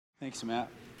Thanks, Matt.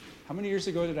 How many years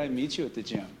ago did I meet you at the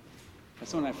gym?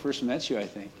 That's when I first met you, I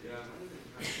think.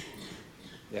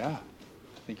 Yeah,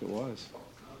 I think it was.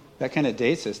 That kind of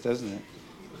dates us, doesn't it?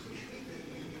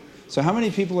 So how many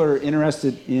people are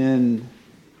interested in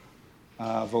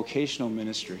vocational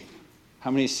ministry?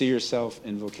 How many see yourself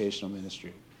in vocational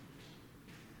ministry?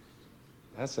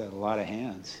 That's a lot of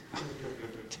hands.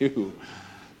 2.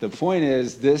 The point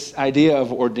is, this idea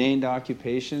of ordained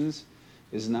occupations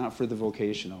is not for the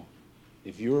vocational.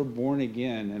 If you're born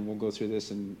again, and we'll go through this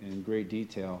in great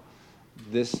detail,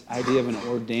 this idea of an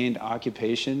ordained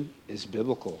occupation is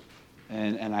biblical.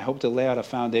 And I hope to lay out a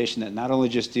foundation that not only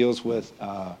just deals with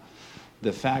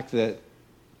the fact that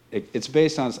it's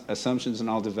based on assumptions, and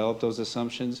I'll develop those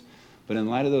assumptions, but in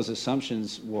light of those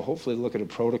assumptions, we'll hopefully look at a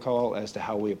protocol as to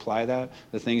how we apply that,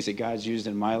 the things that God's used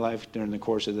in my life during the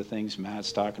course of the things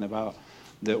Matt's talking about,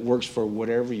 that works for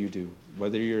whatever you do,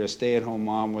 whether you're a stay-at-home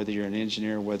mom, whether you're an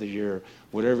engineer, whether you're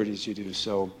whatever it is you do.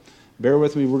 So bear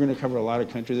with me. We're going to cover a lot of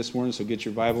country this morning, so get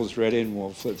your Bibles ready, and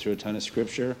we'll flip through a ton of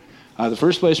Scripture. The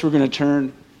first place we're going to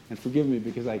turn, and forgive me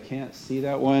because I can't see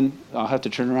that one, I'll have to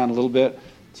turn around a little bit,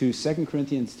 to 2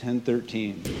 Corinthians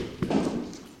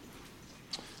 10:13.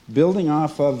 Building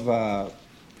off of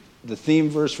the theme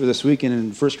verse for this weekend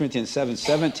in 1 Corinthians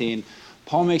 7:17,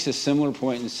 Paul makes a similar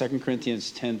point in 2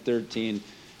 Corinthians 10:13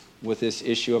 with this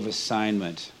issue of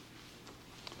assignment.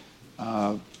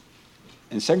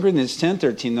 In 2 Corinthians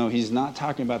 10:13, though, he's not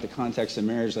talking about the context of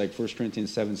marriage like 1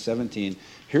 Corinthians 7:17.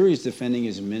 Here he's defending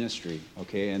his ministry,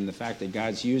 okay, and the fact that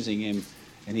God's using him.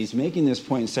 And he's making this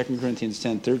point in 2 Corinthians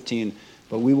 10:13,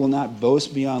 but we will not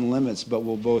boast beyond limits, but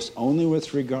will boast only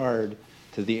with regard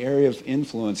to the area of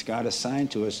influence God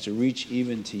assigned to us to reach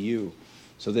even to you.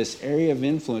 So this area of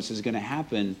influence is going to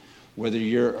happen whether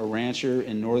you're a rancher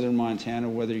in northern Montana,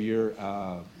 whether you're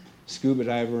a scuba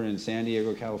diver in San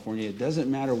Diego, California. It doesn't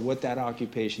matter what that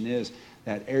occupation is.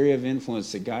 That area of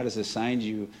influence that God has assigned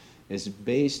you is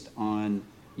based on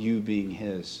you being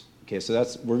his. Okay, so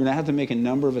we're going to have to make a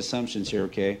number of assumptions here,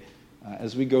 okay,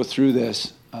 as we go through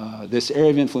this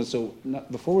area of influence. So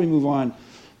before we move on,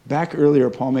 back earlier,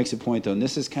 Paul makes a point, though, and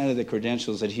this is kind of the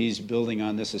credentials that he's building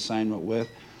on this assignment with.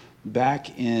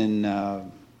 Back in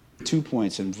 2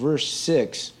 points. In verse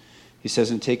 6, he says,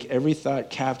 and take every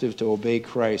thought captive to obey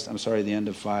Christ. I'm sorry, the end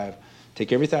of 5.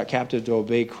 Take every thought captive to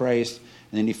obey Christ.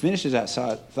 And then he finishes that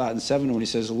thought in 7 when he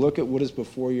says, look at what is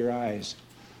before your eyes.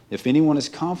 If anyone is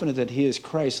confident that he is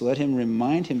Christ, let him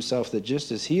remind himself that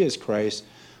just as he is Christ,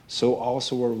 so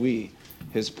also are we.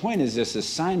 His point is this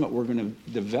assignment we're going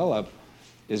to develop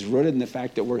is rooted in the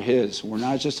fact that we're his. We're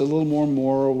not just a little more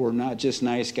moral. We're not just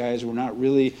nice guys. We're not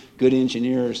really good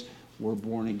engineers. We're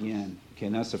born again. Okay,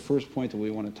 and that's the first point that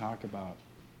we want to talk about.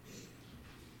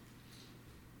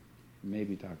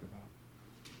 Maybe talk about.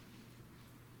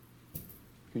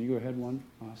 Can you go ahead one,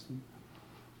 Austin?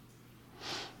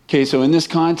 Okay, so in this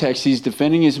context, he's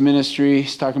defending his ministry.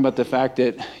 He's talking about the fact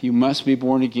that you must be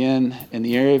born again, and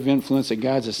the area of influence that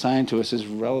God's assigned to us is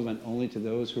relevant only to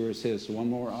those who are his. So one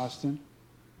more, Austin.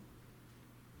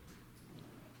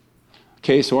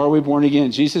 Okay, so are we born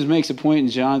again? Jesus makes a point in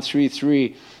John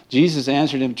 3:3. Jesus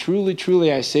answered him, truly,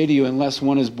 truly, I say to you, unless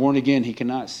one is born again, he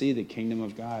cannot see the kingdom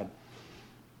of God.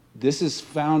 This is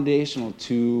foundational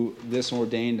to this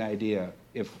ordained idea.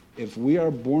 If we are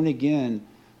born again,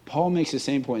 Paul makes the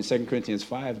same point in 2 Corinthians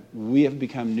 5, we have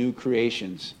become new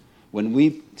creations. When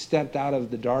we stepped out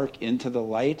of the dark into the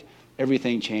light,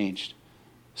 everything changed.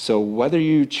 So whether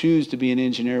you choose to be an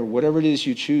engineer, whatever it is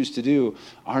you choose to do,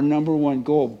 our number one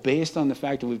goal, based on the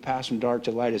fact that we've passed from dark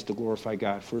to light, is to glorify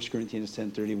God. 1 Corinthians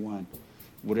 10:31.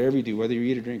 Whatever you do, whether you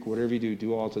eat or drink, whatever you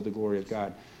do all to the glory of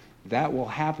God. That will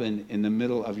happen in the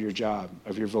middle of your job,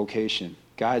 of your vocation.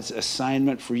 God's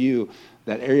assignment for you,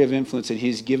 that area of influence that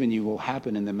he's given you, will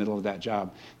happen in the middle of that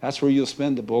job. That's where you'll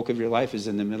spend the bulk of your life, is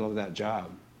in the middle of that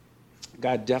job.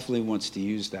 God definitely wants to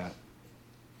use that.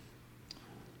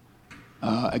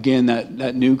 Again,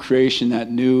 that new creation, that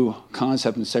new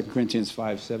concept in 2 Corinthians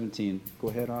 5:17. Go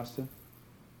ahead, Austin.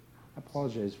 I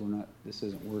apologize, this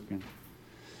isn't working.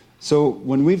 So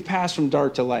when we've passed from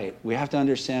dark to light, we have to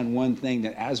understand one thing,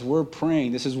 that as we're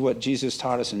praying, this is what Jesus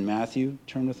taught us in Matthew.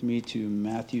 Turn with me to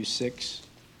Matthew 6.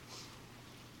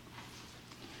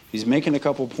 He's making a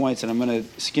couple points, and I'm going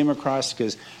to skim across,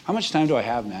 because how much time do I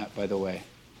have, Matt, by the way?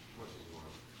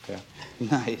 Okay,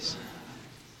 nice.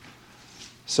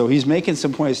 So he's making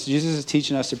some points. Jesus is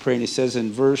teaching us to pray, and he says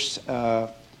in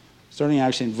starting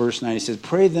actually in verse 9, he says,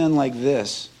 pray then like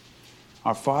this,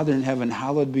 Our Father in heaven,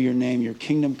 hallowed be your name. Your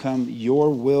kingdom come,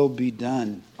 your will be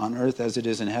done on earth as it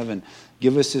is in heaven.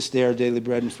 Give us this day our daily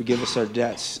bread and forgive us our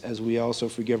debts as we also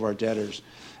forgive our debtors.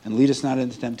 And lead us not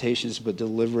into temptations, but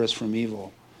deliver us from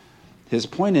evil. His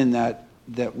point in that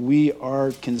we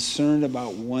are concerned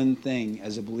about one thing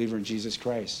as a believer in Jesus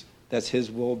Christ. That's his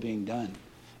will being done.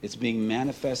 It's being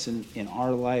manifested in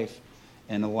our life.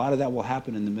 And a lot of that will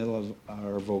happen in the middle of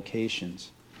our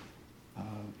vocations.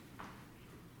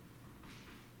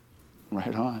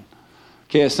 Right on.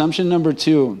 Okay, assumption number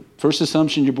 2. First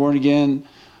assumption, you're born again.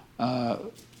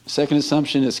 Second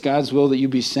assumption, it's God's will that you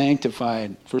be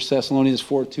sanctified. 1 Thessalonians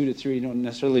 4:2-3. You don't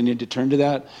necessarily need to turn to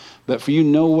that. But for you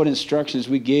know what instructions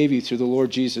we gave you through the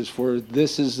Lord Jesus. For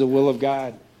this is the will of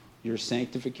God, your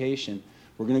sanctification.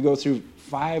 We're going to go through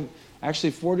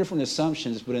 4 different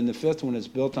assumptions, but in the 5th one, it's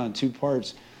built on 2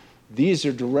 parts. These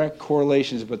are direct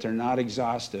correlations, but they're not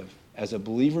exhaustive. As a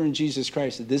believer in Jesus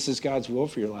Christ, this is God's will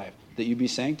for your life, that you be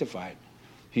sanctified.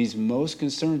 He's most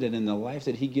concerned that in the life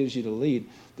that he gives you to lead,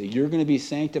 that you're going to be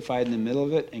sanctified in the middle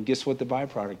of it, and guess what the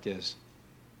byproduct is?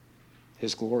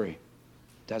 His glory.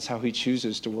 That's how he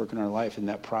chooses to work in our life in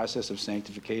that process of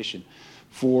sanctification.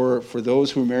 For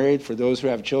those who are married, for those who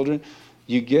have children,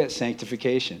 you get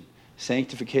sanctification.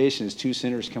 Sanctification is 2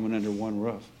 sinners coming under one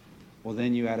roof. Well,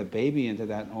 then you add a baby into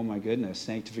that, and oh my goodness,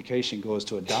 sanctification goes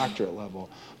to a doctorate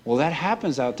level. Well, that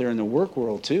happens out there in the work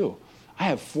world too. I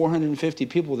have 450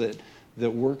 people that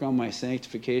work on my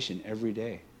sanctification every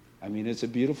day. I mean, it's a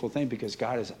beautiful thing because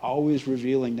God is always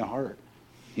revealing the heart.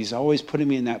 He's always putting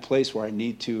me in that place where I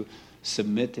need to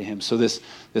submit to him. So this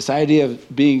idea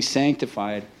of being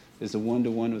sanctified is the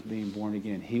one-to-one with being born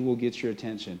again. He will get your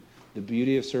attention. The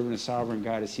beauty of serving a sovereign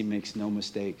God is he makes no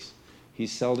mistakes.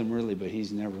 He's seldom early, but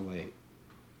he's never late.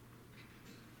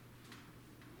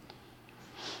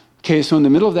 Okay, so in the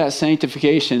middle of that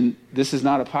sanctification, this is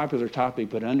not a popular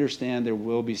topic, but understand there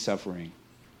will be suffering.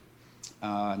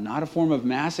 Not a form of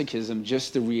masochism,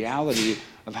 just the reality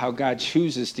of how God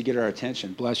chooses to get our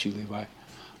attention. Bless you, Levi.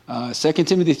 2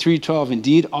 Timothy 3:12,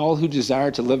 indeed, all who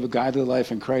desire to live a godly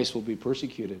life in Christ will be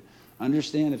persecuted.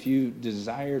 Understand, if you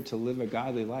desire to live a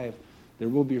godly life, there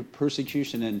will be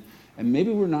persecution. And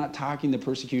maybe we're not talking the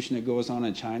persecution that goes on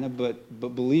in China, but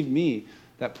believe me,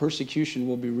 that persecution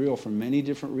will be real for many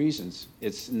different reasons.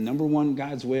 It's number 1,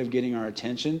 God's way of getting our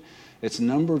attention. It's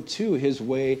number 2, his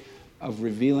way of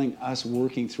revealing us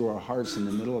working through our hearts in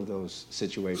the middle of those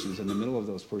situations, in the middle of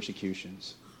those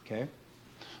persecutions. Okay?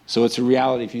 So it's a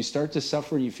reality. If you start to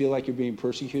suffer and you feel like you're being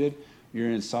persecuted,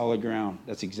 you're in solid ground.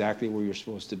 That's exactly where you're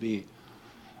supposed to be.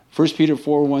 1 Peter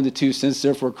 4:1-2, since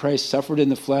therefore Christ suffered in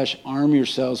the flesh, arm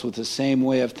yourselves with the same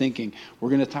way of thinking. We're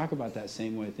going to talk about that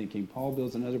same way of thinking. Paul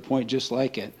builds another point just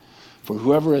like it. For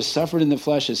whoever has suffered in the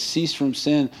flesh has ceased from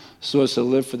sin, so as to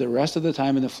live for the rest of the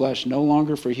time in the flesh, no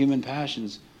longer for human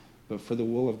passions, but for the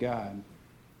will of God.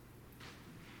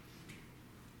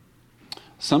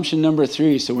 Assumption number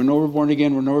 3, so we know we're born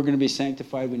again, we know we're going to be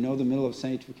sanctified, we know the middle of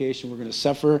sanctification, we're going to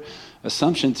suffer.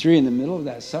 Assumption 3, in the middle of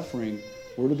that suffering,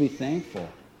 we're to be thankful.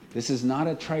 This is not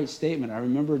a trite statement. I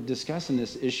remember discussing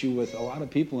this issue with a lot of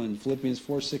people in Philippians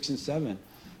 4:6-7,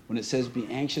 when it says, be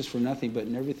anxious for nothing but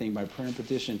in everything by prayer and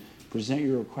petition, present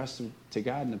your requests to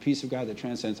God, and the peace of God that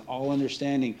transcends all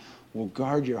understanding will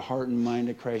guard your heart and mind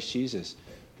to Christ Jesus.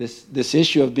 This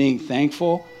issue of being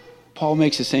thankful, Paul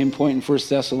makes the same point in 1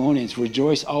 Thessalonians.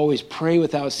 Rejoice always, pray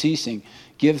without ceasing,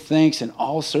 give thanks in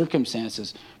all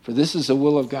circumstances, for this is the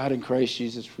will of God in Christ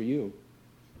Jesus for you.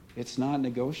 It's not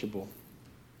negotiable.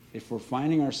 If we're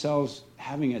finding ourselves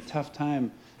having a tough time,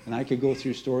 and I could go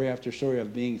through story after story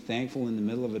of being thankful in the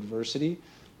middle of adversity,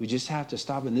 we just have to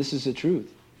stop, and this is the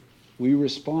truth. We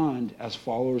respond as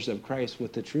followers of Christ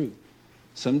with the truth.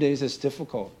 Some days it's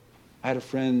difficult. I had a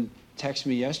friend text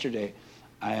me yesterday,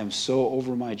 I am so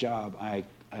over my job.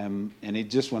 And it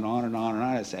just went on and on and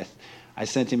on. I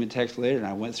sent him a text later, and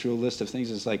I went through a list of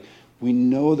things. It's like, we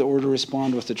know that we're to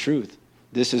respond with the truth.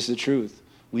 This is the truth.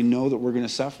 We know that we're going to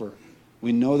suffer.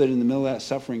 We know that in the middle of that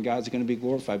suffering, God's going to be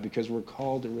glorified because we're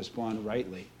called to respond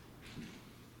rightly.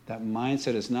 That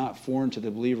mindset is not foreign to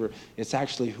the believer. It's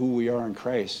actually who we are in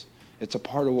Christ. It's a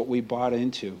part of what we bought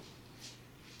into.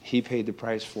 He paid the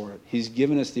price for it. He's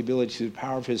given us the ability through the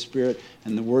power of his Spirit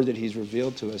and the word that he's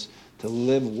revealed to us to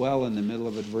live well in the middle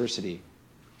of adversity.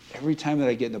 Every time that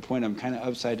I get to the point I'm kind of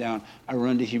upside down, I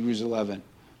run to Hebrews 11.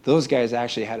 Those guys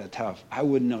actually had it tough. I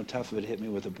wouldn't know tough if it hit me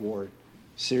with a board.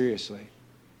 Seriously.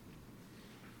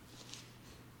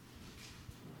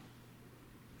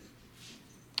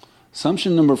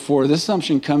 Assumption number 4. This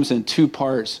assumption comes in 2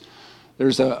 parts.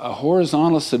 There's a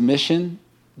horizontal submission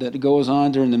that goes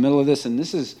on during the middle of this, and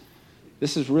this is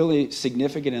This is really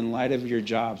significant in light of your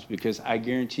jobs, because I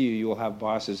guarantee you will have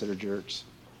bosses that are jerks.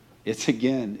 It's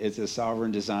a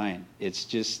sovereign design. It's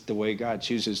just the way God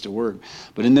chooses to work.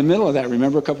 But in the middle of that,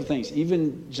 remember a couple things.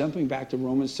 Even jumping back to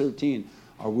Romans 13,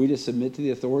 are we to submit to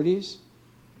the authorities?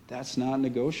 That's not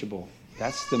negotiable.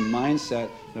 That's the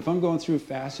mindset. And if I'm going through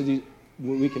fast with these,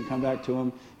 we can come back to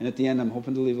them. And at the end, I'm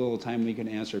hoping to leave a little time we can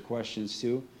answer questions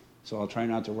too. So I'll try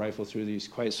not to rifle through these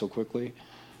quite so quickly.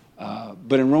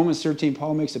 But in Romans 13,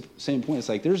 Paul makes the same point. It's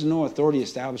like there's no authority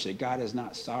established that God has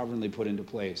not sovereignly put into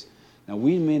place. Now,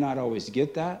 we may not always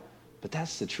get that, but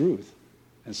that's the truth.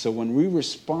 And so when we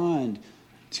respond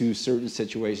to certain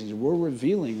situations, we're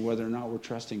revealing whether or not we're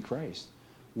trusting Christ.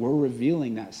 We're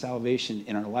revealing that salvation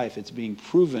in our life. It's being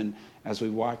proven as we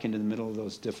walk into the middle of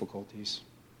those difficulties.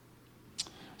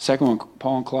 Second one,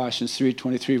 Paul in Colossians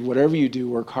 3:23, whatever you do,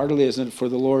 work heartily as for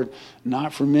the Lord,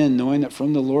 not for men, knowing that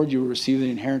from the Lord you will receive the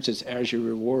inheritance as your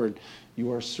reward.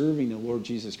 You are serving the Lord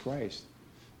Jesus Christ.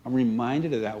 I'm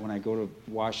reminded of that when I go to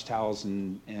wash towels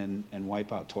and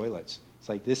wipe out toilets. It's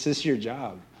like, this is your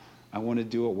job. I want to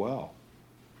do it well.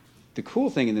 The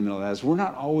cool thing in the middle of that is we're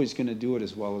not always going to do it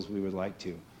as well as we would like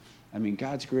to. I mean,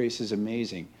 God's grace is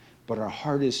amazing, but our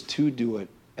heart is to do it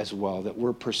as well, that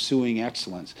we're pursuing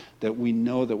excellence, that we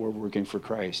know that we're working for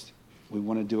Christ. We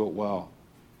want to do it well.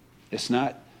 It's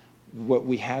not what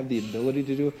we have the ability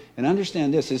to do. And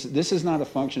understand this is not a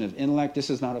function of intellect. This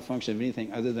is not a function of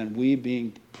anything other than we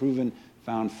being proven,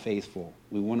 found faithful.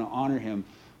 We want to honor him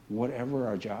whatever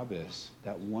our job is.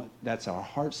 That's our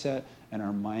heart set and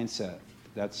our mindset.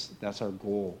 That's our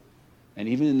goal. And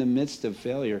even in the midst of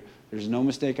failure, there's no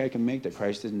mistake I can make that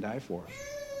Christ didn't die for.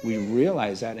 We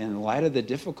realize that in light of the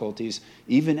difficulties,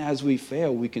 even as we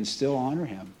fail, we can still honor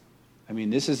him. I mean,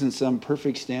 this isn't some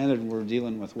perfect standard we're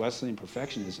dealing with Wesleyan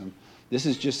perfectionism. This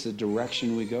is just the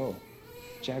direction we go.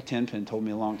 Jack Tenpin told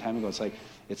me a long time ago, it's like,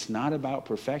 it's not about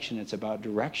perfection, it's about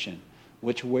direction.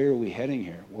 Which way are we heading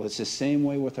here? Well, it's the same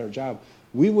way with our job.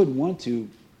 We would want to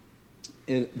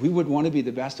be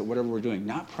the best at whatever we're doing,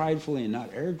 not pridefully and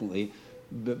not arrogantly,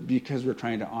 but because we're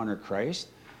trying to honor Christ.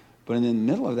 But in the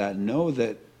middle of that, know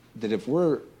that if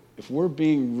we're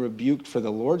being rebuked for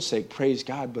the Lord's sake, praise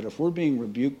God. But if we're being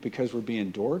rebuked because we're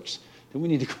being dorks, then we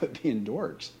need to quit being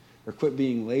dorks or quit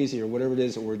being lazy or whatever it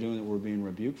is that we're doing that we're being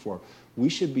rebuked for. We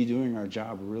should be doing our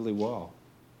job really well.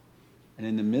 And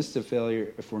in the midst of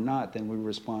failure, if we're not, then we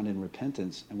respond in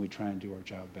repentance and we try and do our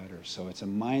job better. So it's a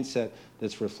mindset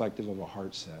that's reflective of a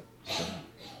heart set. So.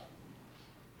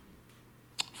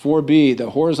 4B, the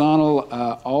horizontal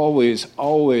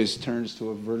always turns to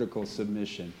a vertical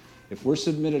submission. If we're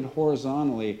submitted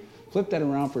horizontally, flip that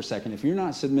around for a second. If you're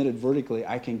not submitted vertically,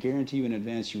 I can guarantee you in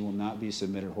advance you will not be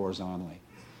submitted horizontally.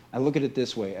 I look at it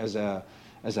this way, as a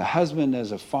husband,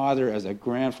 as a father, as a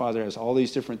grandfather, as all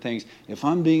these different things, if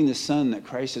I'm being the son that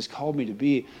Christ has called me to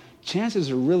be, chances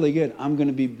are really good I'm going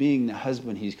to be being the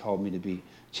husband he's called me to be.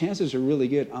 Chances are really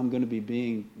good I'm going to be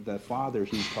being the father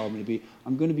he's called me to be.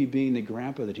 I'm going to be being the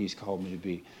grandpa that he's called me to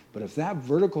be. But if that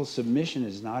vertical submission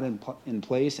is not in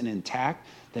place and intact,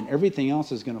 then everything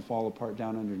else is going to fall apart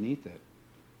down underneath it.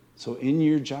 So in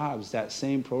your jobs, that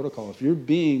same protocol, if you're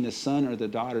being the son or the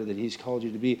daughter that he's called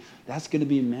you to be, that's going to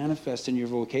be manifest in your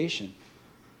vocation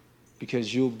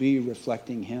because you'll be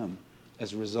reflecting him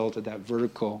as a result of that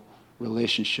vertical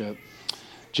relationship.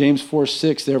 James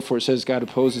 4:6, therefore, it says, God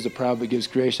opposes the proud but gives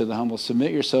grace to the humble.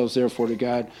 Submit yourselves, therefore, to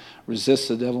God. Resist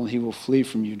the devil, and he will flee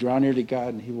from you. Draw near to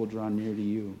God, and he will draw near to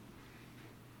you.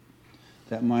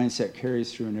 That mindset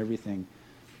carries through in everything.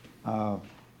 As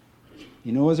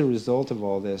a result of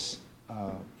all this,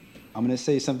 I'm going to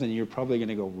say something you're probably going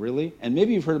to go, really? And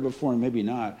maybe you've heard it before and maybe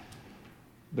not.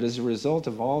 But as a result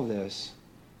of all this,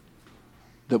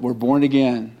 that we're born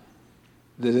again,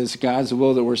 that it's God's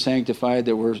will that we're sanctified,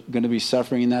 that we're going to be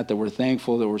suffering in that we're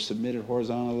thankful, that we're submitted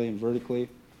horizontally and vertically.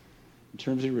 In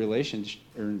terms of your relations,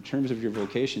 or in terms of your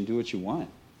vocation, do what you want.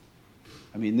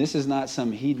 I mean, this is not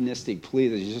some hedonistic plea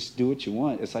that you just do what you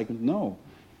want. It's like, no.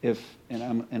 And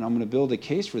I'm going to build a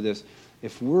case for this.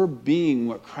 If we're being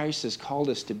what Christ has called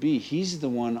us to be, he's the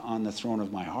one on the throne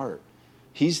of my heart.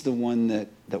 He's the one that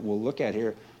we'll look at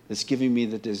here that's giving me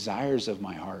the desires of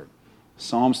my heart.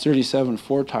 Psalms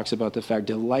 37:4 talks about the fact,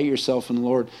 delight yourself in the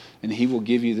Lord, and he will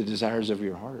give you the desires of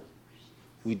your heart.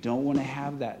 We don't want to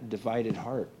have that divided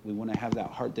heart. We want to have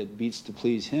that heart that beats to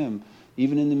please him,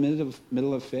 even in the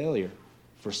middle of failure.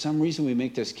 For some reason, we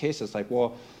make this case. It's like,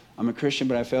 well, I'm a Christian,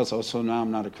 but I failed, so now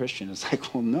I'm not a Christian. It's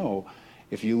like, well, no.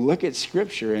 If you look at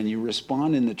Scripture and you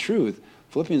respond in the truth,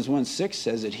 Philippians 1:6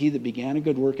 says that he that began a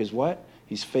good work is what?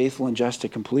 He's faithful and just to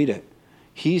complete it.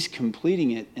 He's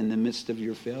completing it in the midst of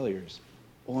your failures.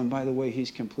 Oh, and by the way,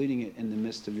 he's completing it in the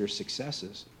midst of your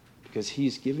successes because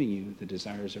he's giving you the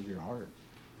desires of your heart.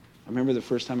 I remember the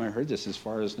first time I heard this as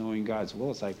far as knowing God's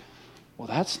will. It's like, well,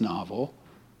 that's novel.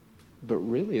 But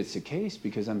really, it's the case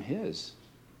because I'm his.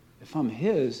 If I'm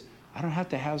his, I don't have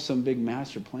to have some big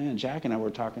master plan. Jack and I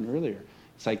were talking earlier.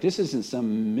 It's like, this isn't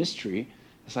some mystery.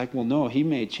 It's like, well, no, he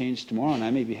may change tomorrow, and I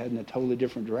may be heading a totally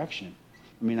different direction.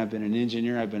 I mean, I've been an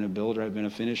engineer, I've been a builder, I've been a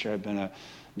finisher, I've been a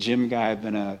gym guy, I've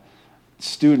been a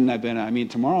student,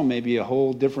 tomorrow may be a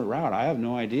whole different route. I have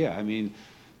no idea. I mean,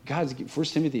 God's, 1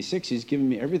 Timothy 6, he's given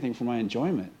me everything for my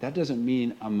enjoyment. That doesn't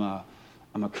mean I'm a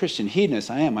Christian hedonist.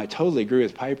 I am. I totally agree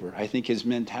with Piper. I think his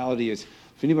mentality is,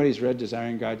 if anybody's read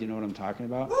Desiring God, you know what I'm talking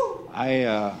about.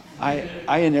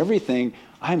 I in everything,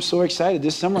 I'm so excited.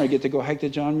 This summer I get to go hike the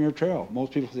John Muir Trail.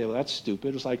 Most people say, well, that's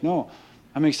stupid. It's like, no,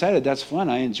 I'm excited. That's fun.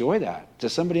 I enjoy that. To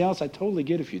somebody else, I totally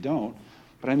get if you don't.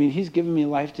 But I mean, he's given me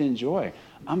life to enjoy.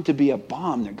 I'm to be a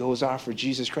bomb that goes off for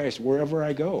Jesus Christ wherever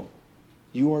I go.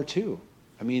 You are too.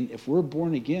 I mean, if we're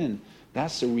born again,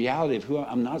 that's the reality of who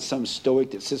I'm not some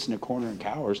stoic that sits in a corner and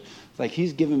cowers. It's like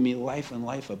he's given me life and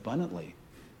life abundantly.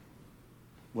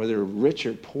 Whether rich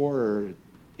or poor or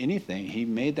anything, he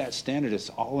made that standard. It's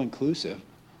all-inclusive.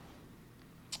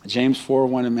 James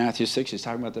 4:1 and Matthew 6 is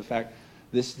talking about the fact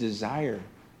this desire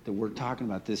that we're talking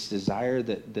about, this desire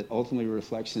that ultimately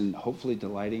reflects in hopefully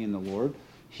delighting in the Lord,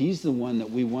 he's the one that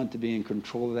we want to be in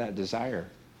control of that desire.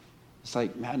 It's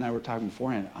like Matt and I were talking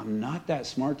beforehand. I'm not that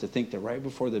smart to think that right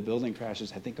before the building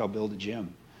crashes, I think I'll build a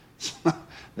gym.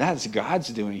 That's God's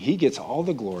doing. He gets all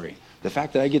the glory. The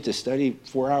fact that I get to study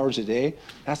 4 hours a day,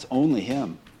 that's only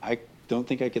him. I don't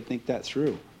think I could think that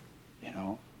through, you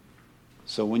know.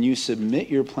 So when you submit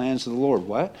your plans to the Lord,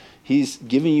 what? He's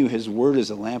giving you his word as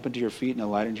a lamp unto your feet and a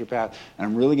light unto your path. And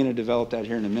I'm really going to develop that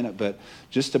here in a minute, but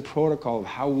just the protocol of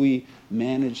how we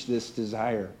manage this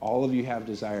desire. All of you have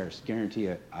desires, guarantee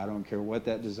it. I don't care what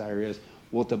that desire is.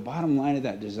 Well, at the bottom line of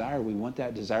that desire, we want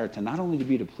that desire to not only to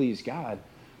be to please God,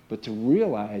 but to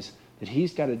realize that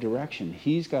he's got a direction,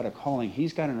 he's got a calling,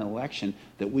 he's got an election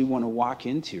that we want to walk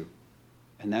into.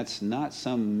 And that's not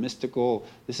some mystical,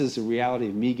 this is the reality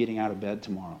of me getting out of bed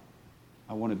tomorrow.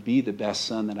 I want to be the best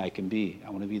son that I can be. I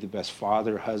want to be the best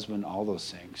father, husband, all those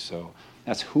things. So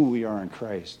that's who we are in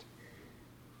Christ.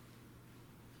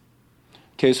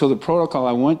 Okay, so the protocol,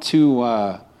 I want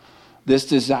to, this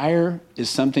desire is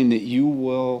something that you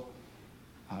will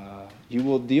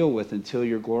deal with until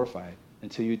you're glorified,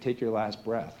 until you take your last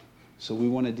breath. So we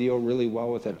want to deal really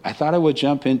well with it. I thought I would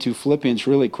jump into Philippians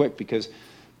really quick because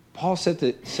Paul set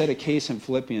a case in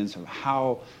Philippians of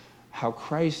how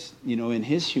Christ, in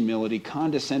his humility,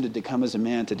 condescended to come as a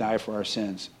man to die for our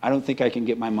sins. I don't think I can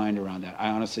get my mind around that. I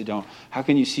honestly don't. How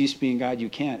can you cease being God? You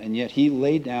can't. And yet he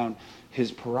laid down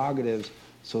his prerogatives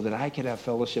so that I could have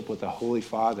fellowship with the Holy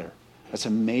Father. That's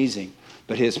amazing.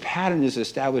 But his pattern is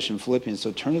established in Philippians.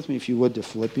 So turn with me, if you would, to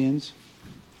Philippians.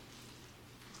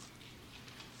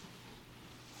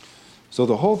 So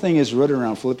the whole thing is rooted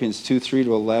around Philippians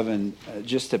 2:3-11,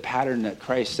 just a pattern that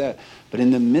Christ set. But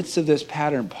in the midst of this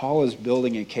pattern, Paul is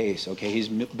building a case. Okay, he's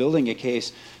building a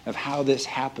case of how this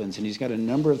happens, and he's got a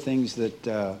number of things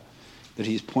that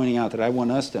he's pointing out that I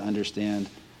want us to understand.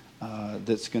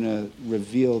 That's going to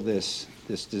reveal this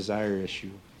desire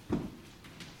issue.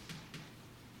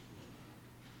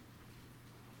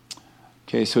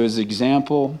 Okay, so his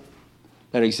example.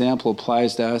 That example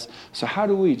applies to us. So how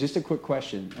do we, just a quick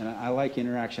question, and I like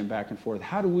interaction back and forth,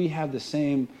 how do we have the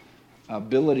same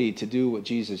ability to do what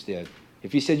Jesus did?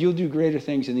 If he said, you'll do greater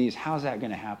things than these, how's that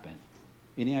going to happen?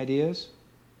 Any ideas?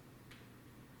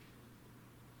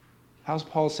 How's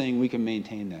Paul saying we can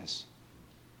maintain this?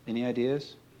 Any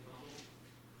ideas?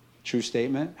 True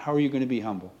statement. How are you going to be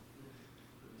humble?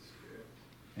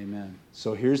 Amen.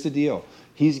 So here's the deal.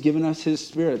 He's given us his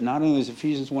spirit. Not only is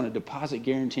Ephesians 1 a deposit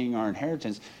guaranteeing our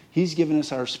inheritance, he's given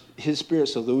us his spirit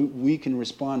so that we can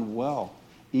respond well,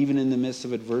 even in the midst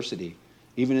of adversity,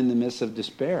 even in the midst of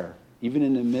despair, even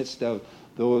in the midst of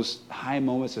those high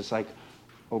moments. It's like,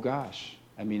 oh gosh.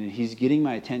 I mean, he's getting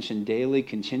my attention daily,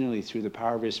 continually through the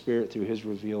power of his spirit, through his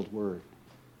revealed word.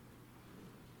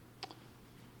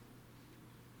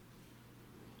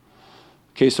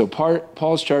 Okay, so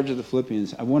Paul's charge of the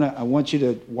Philippians. I want you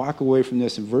to walk away from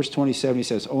this. In verse 27, he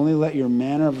says, only let your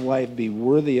manner of life be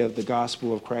worthy of the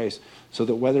gospel of Christ, so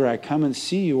that whether I come and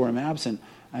see you or am absent,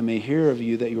 I may hear of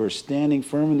you that you are standing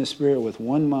firm in the Spirit with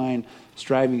one mind,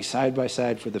 striving side by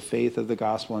side for the faith of the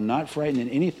gospel, and not frightened in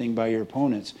anything by your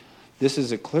opponents. This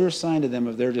is a clear sign to them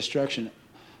of their destruction,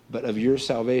 but of your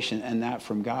salvation, and that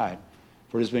from God.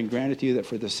 For it has been granted to you that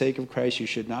for the sake of Christ you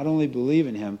should not only believe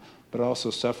in him, but also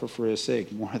suffer for his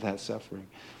sake. More of that suffering.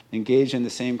 engaged in the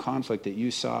same conflict that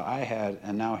you saw I had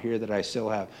and now hear that I still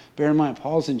have. Bear in mind,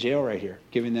 Paul's in jail right here,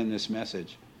 giving them this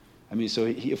message. I mean, so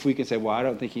if we can say, well, I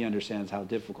don't think he understands how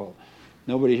difficult.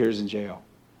 Nobody here is in jail.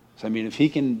 So, I mean, if he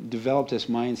can develop this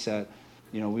mindset,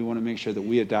 we want to make sure that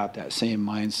we adopt that same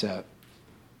mindset.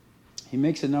 He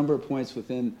makes a number of points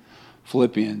within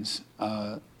Philippians.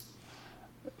 Odd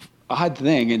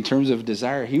thing, in terms of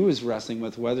desire, he was wrestling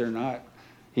with whether or not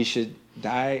he should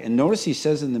die. And notice he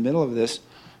says in the middle of this,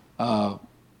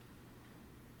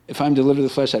 if I'm delivered to the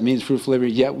flesh, that means fruitful labor,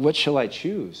 yet what shall I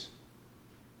choose?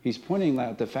 He's pointing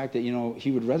out the fact that,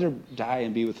 he would rather die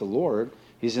and be with the Lord.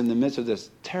 He's in the midst of this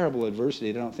terrible adversity.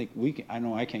 I don't think I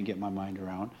know I can't get my mind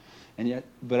around.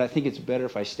 But I think it's better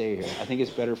if I stay here. I think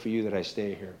it's better for you that I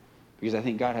stay here. Because I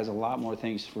think God has a lot more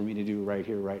things for me to do right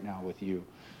here, right now with you.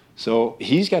 So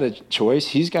he's got a choice.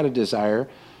 He's got a desire.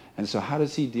 And so how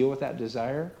does he deal with that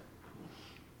desire?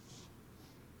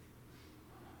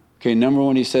 Okay, number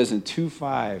one, he says in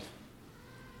 2:5,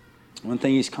 one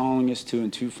thing he's calling us to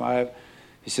in 2:5,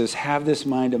 he says, have this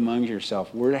mind among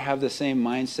yourself. We're to have the same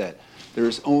mindset. There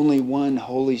is only one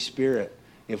Holy Spirit.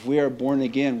 If we are born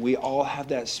again, we all have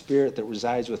that Spirit that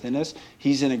resides within us.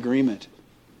 He's in agreement.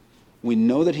 We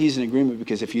know that he's in agreement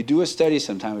because if you do a study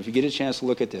sometime, if you get a chance to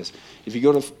look at this, if you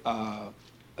go to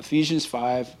Ephesians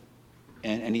 5,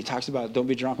 and he talks about don't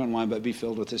be drunk on wine, but be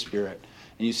filled with the Spirit.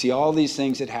 And you see all these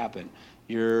things that happen.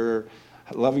 You're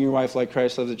loving your wife like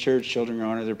Christ loved the church, children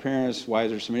honor their parents,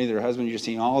 wives are submitting to their husband. You're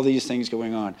seeing all these things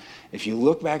going on. If you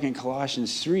look back in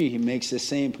Colossians 3, he makes the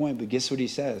same point, but guess what he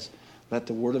says? Let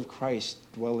the word of Christ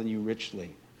dwell in you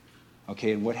richly.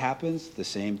 Okay, and what happens? The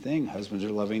same thing. Husbands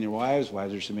are loving their wives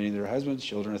are submitting to their husbands,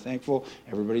 children are thankful,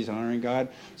 everybody's honoring God.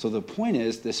 So the point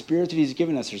is, the Spirit that he's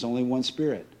given us, there's only one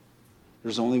Spirit.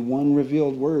 There's only one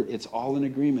revealed word. It's all in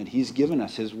agreement. He's given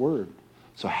us his word.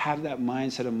 So have that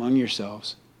mindset among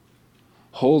yourselves.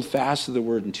 Hold fast to the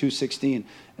word in 2:16.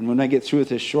 And when I get through with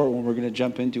this short one, we're going to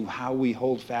jump into how we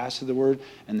hold fast to the word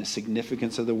and the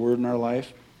significance of the word in our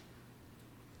life.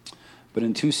 But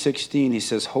in 2:16, he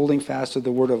says, holding fast to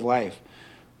the word of life.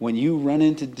 When you run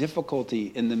into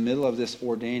difficulty in the middle of this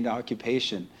ordained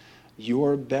occupation,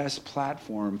 your best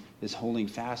platform is holding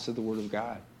fast to the word of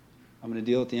God. I'm going to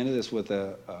deal at the end of this with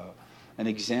an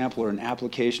example or an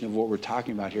application of what we're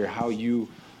talking about here,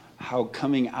 how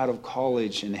coming out of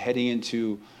college and heading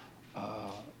into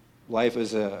life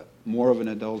as more of an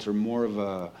adult or more of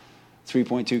a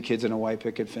 3.2 kids in a white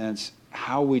picket fence,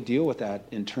 how we deal with that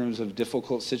in terms of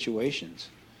difficult situations.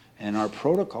 And our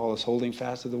protocol is holding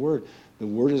fast to the word. The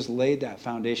word has laid that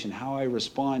foundation, how I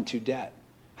respond to debt,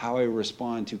 how I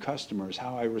respond to customers,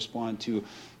 how I respond to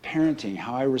parenting,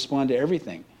 how I respond to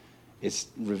everything. It's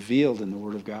revealed in the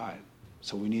word of God.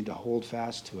 So we need to hold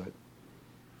fast to it.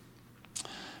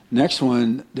 Next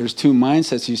one, there's two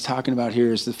mindsets he's talking about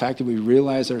here, is the fact that we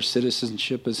realize our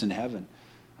citizenship is in heaven.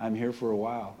 I'm here for a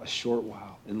while, a short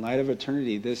while. In light of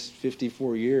eternity, this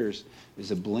 54 years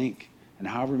is a blink. And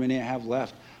however many I have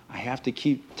left, I have to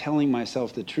keep telling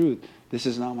myself the truth. This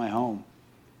is not my home.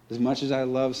 As much as I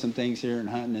love some things here and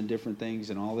hunting and different things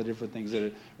and all the different things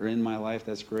that are in my life,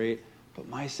 that's great. But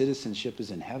my citizenship is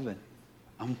in heaven.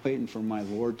 I'm waiting for my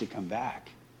Lord to come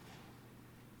back.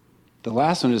 The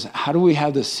last one is, how do we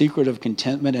have the secret of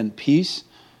contentment and peace?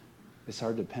 It's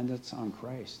our dependence on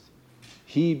Christ.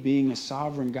 He, being a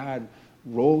sovereign God,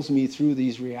 rolls me through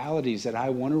these realities that I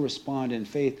want to respond in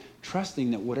faith,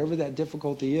 trusting that whatever that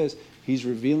difficulty is, he's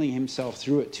revealing himself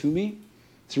through it to me.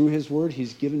 Through his word,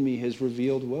 he's given me his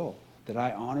revealed will, that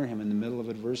I honor him in the middle of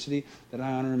adversity, that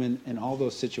I honor him in all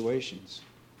those situations.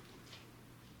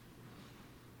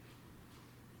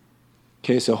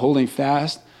 Okay, so holding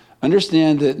fast.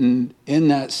 Understand that in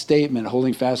that statement,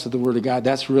 holding fast to the word of God,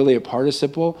 that's really a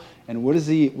participle. And what is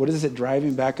it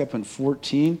driving back up in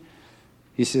 14?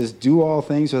 He says, do all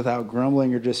things without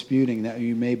grumbling or disputing, that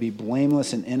you may be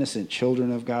blameless and innocent,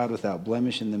 children of God without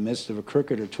blemish in the midst of a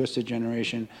crooked or twisted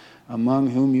generation,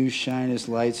 among whom you shine as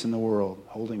lights in the world,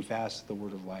 holding fast to the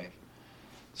word of life.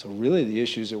 So really the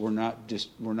issue is that we're not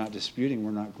disputing, we're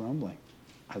not grumbling.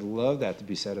 I love that to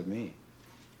be said of me.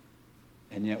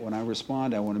 And yet when I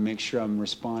respond, I want to make sure I'm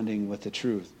responding with the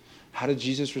truth. How did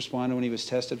Jesus respond when he was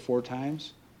tested 4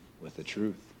 times? With the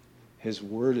truth. His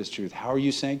word is truth. How are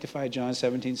you sanctified? John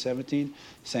 17:17.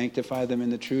 Sanctify them in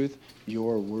the truth.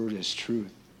 Your word is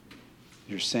truth.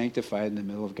 You're sanctified in the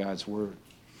middle of God's word.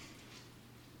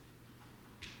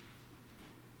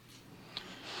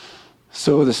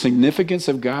 So the significance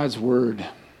of God's word.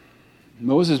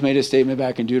 Moses made a statement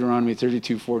back in Deuteronomy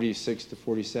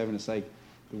 32:46-47. It's like,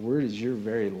 the word is your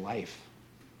very life.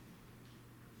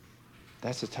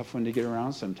 That's a tough one to get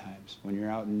around sometimes. When you're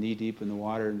out knee deep in the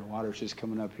water and the water's just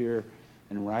coming up here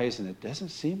and rising, it doesn't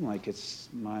seem like it's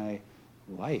my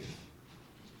life.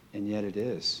 And yet it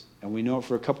is. And we know it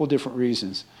for a couple different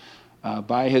reasons.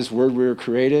 By his word we were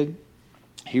created.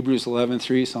 Hebrews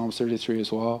 11:3, Psalms 33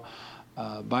 as well.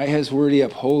 By his word he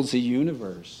upholds the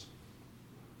universe.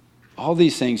 All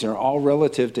these things are all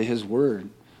relative to his word.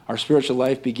 Our spiritual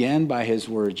life began by his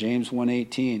word, James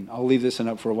 1:18. I'll leave this one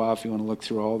up for a while if you want to look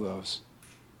through all those.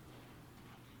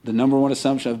 The number one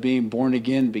assumption of being born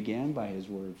again began by his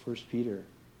word, 1 Peter.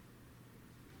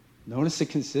 Notice the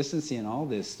consistency in all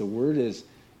this. The word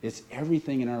it's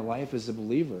everything in our life as a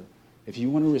believer. If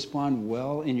you want to respond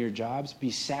well in your jobs,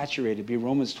 be saturated. Be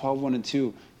Romans 12:1 and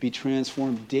 2. Be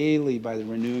transformed daily by the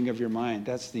renewing of your mind.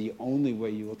 That's the only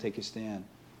way you will take a stand.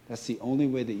 That's the only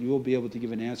way that you will be able to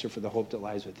give an answer for the hope that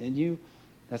lies within you.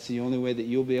 That's the only way that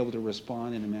you'll be able to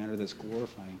respond in a manner that's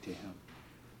glorifying to him.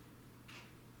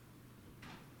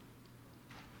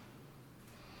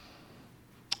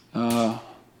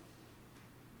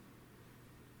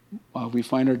 We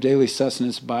find our daily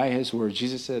sustenance by his word.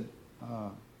 Jesus said,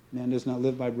 man does not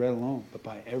live by bread alone, but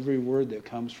by every word that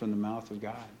comes from the mouth of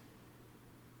God.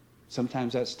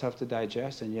 Sometimes that's tough to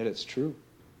digest, and yet it's true.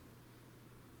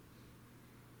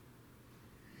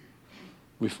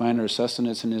 We find our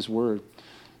sustenance in his word.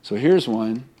 So here's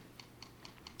one.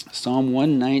 Psalm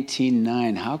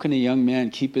 119:9. How can a young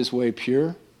man keep his way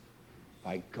pure?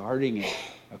 By guarding it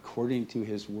according to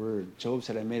his word. Job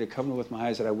said, I made a covenant with my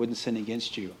eyes that I wouldn't sin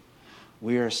against you.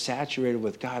 We are saturated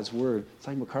with God's word. It's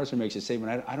like MacArthur makes a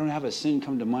statement. I don't have a sin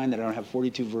come to mind that I don't have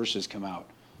 42 verses come out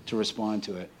to respond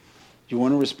to it. You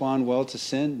want to respond well to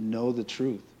sin? Know the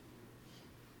truth.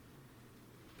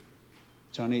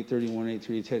 John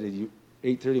 8:31,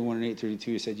 8:31 and 8:32,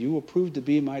 he said, you will prove to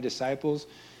be my disciples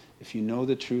if you know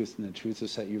the truth, and the truth will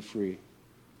set you free.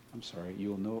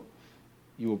 You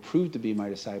will prove to be my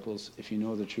disciples if you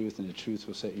know the truth, and the truth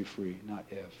will set you free. Not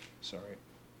if, sorry.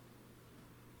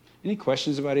 Any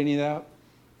questions about any of that?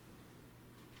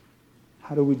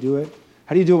 How do we do it?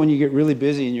 How do you do it when you get really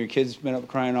busy and your kid's been up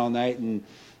crying all night and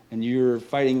you're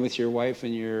fighting with your wife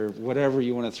and you're whatever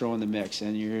you want to throw in the mix,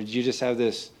 and you just have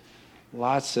this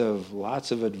lots of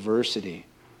adversity?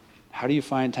 How do you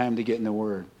find time to get in the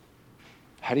Word?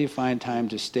 How do you find time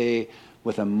to stay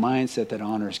with a mindset that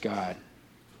honors God?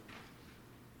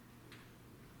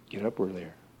 Get up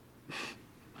earlier.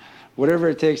 Whatever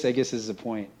it takes, I guess, is the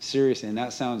point. Seriously, and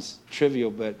that sounds trivial,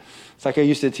 but it's like I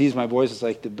used to tease my boys. It's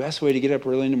like the best way to get up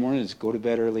early in the morning is go to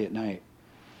bed early at night.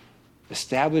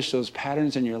 Establish those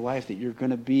patterns in your life that you're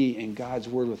going to be in God's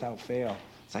Word without fail.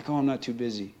 It's like, I'm not too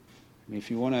busy. I mean, if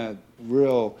you want a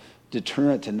real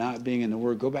deterrent to not being in the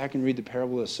Word, go back and read the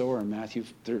parable of the sower in Matthew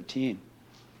 13.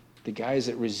 The guys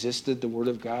that resisted the Word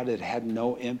of God, that had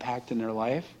no impact in their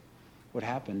life, what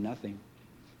happened? Nothing.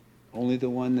 Only the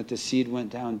one that the seed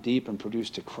went down deep and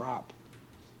produced a crop.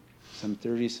 Some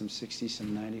 30, some 60,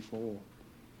 some 90-fold.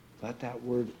 Let that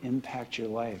word impact your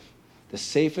life. The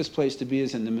safest place to be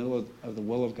is in the middle of the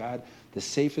will of God. The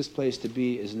safest place to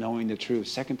be is knowing the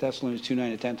truth. 2 Thessalonians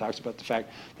 2:9-10 talks about the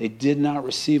fact they did not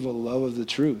receive a love of the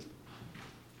truth.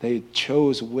 They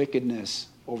chose wickedness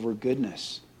over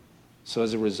goodness. So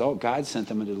as a result, God sent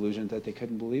them a delusion that they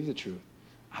couldn't believe the truth.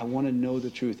 I want to know the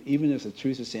truth, even if the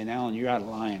truth is saying, Alan, you're out of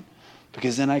line.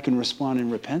 Because then I can respond in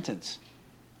repentance.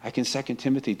 I can 2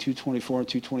 Timothy 2:24 and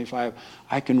 2:25.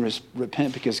 I can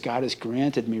repent because God has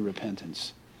granted me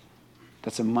repentance.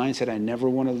 That's a mindset I never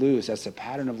want to lose. That's a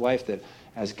pattern of life that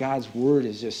as God's word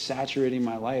is just saturating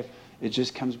my life, it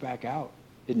just comes back out.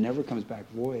 It never comes back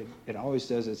void. It always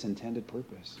does its intended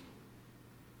purpose.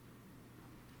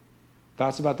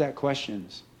 Thoughts about that?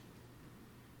 Questions?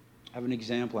 I have an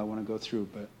example I want to go through,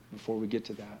 but before we get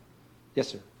to that. Yes,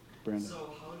 sir. Brandon.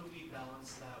 So how do we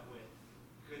balance that with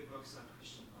good books on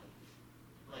Christian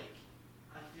life? Like,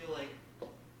 I feel like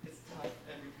it's tough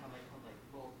every time I come, like,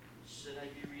 well, should I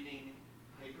be reading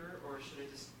Hyper or should I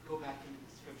just go back into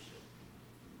the scripture?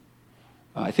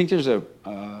 I think there's a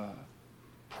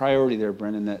priority there,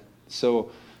 Brendan.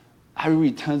 So I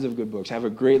read tons of good books. I have a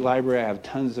great library. I have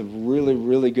tons of really,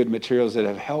 really good materials that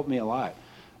have helped me a lot.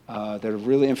 That have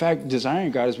really, in fact,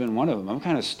 Desiring God has been one of them. I'm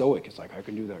kind of stoic. It's like, I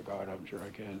can do that, God. I'm sure I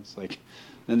can. It's like,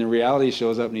 then the reality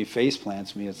shows up and he face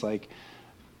plants me. It's like,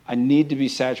 I need to be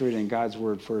saturated in God's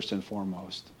word first and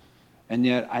foremost. And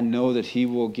yet I know that he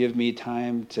will give me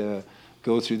time to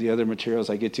go through the other materials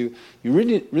I get to. You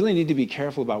really need to be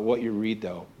careful about what you read,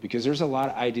 though, because there's a lot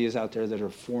of ideas out there that are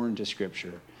foreign to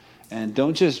Scripture. And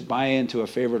don't just buy into a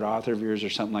favorite author of yours or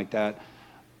something like that.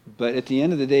 But at the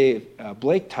end of the day,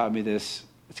 Blake taught me this.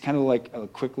 It's kind of like a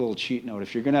quick little cheat note.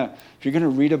 If you're gonna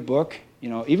read a book,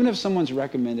 Even if someone's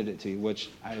recommended it to you, which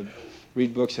I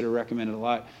read books that are recommended a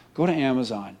lot, go to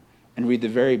Amazon and read the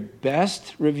very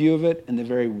best review of it and the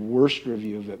very worst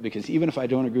review of it, because even if I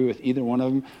don't agree with either one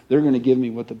of them, they're going to give me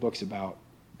what the book's about.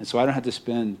 And so I don't have to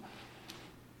spend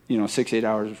 6-8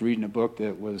 hours reading a book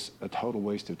that was a total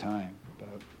waste of time.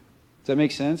 But, does that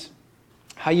make sense?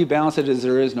 How you balance it is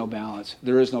there is no balance.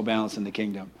 There is no balance in the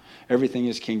kingdom. Everything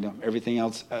is kingdom. Everything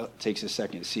else takes a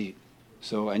second seat.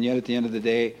 And yet at the end of the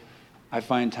day, I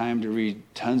find time to read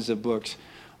tons of books.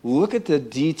 Look at the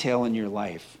detail in your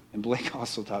life. And Blake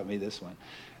also taught me this one.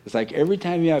 It's like every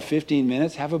time you have 15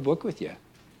 minutes, have a book with you.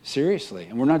 Seriously.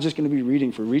 And we're not just going to be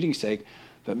reading for reading's sake,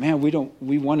 but man,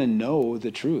 we want to know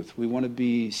the truth. We want to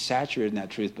be saturated in that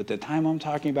truth. But the time I'm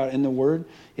talking about in the Word,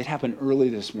 it happened early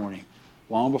this morning,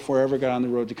 long before I ever got on the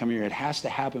road to come here. It has to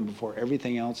happen before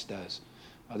everything else does.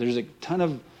 There's a ton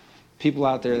of people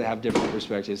out there that have different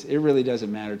perspectives. It really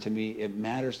doesn't matter to me. It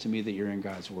matters to me that you're in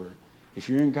God's Word. If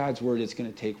you're in God's Word, it's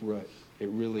going to take root. It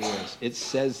really is. It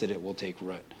says that it will take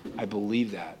root. I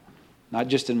believe that. Not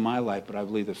just in my life, but I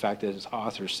believe the fact that its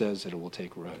author says that it will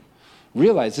take root.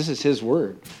 Realize this is his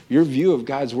word. Your view of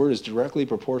God's word is directly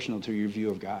proportional to your view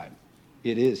of God.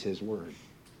 It is his word.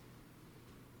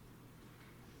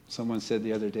 Someone said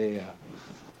the other day,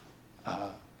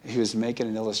 he was making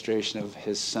an illustration of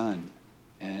his son.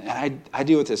 And I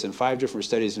deal with this in 5 different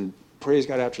studies, and praise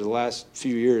God, after the last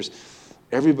few years,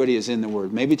 everybody is in the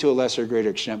Word, maybe to a lesser or greater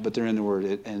extent, but they're in the Word.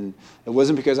 And it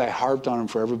wasn't because I harped on them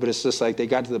forever, but it's just like they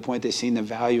got to the point they seen the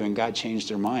value and God changed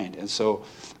their mind. And so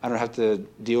I don't have to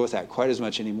deal with that quite as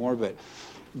much anymore. But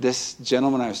this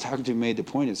gentleman I was talking to made the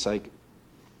point. It's like,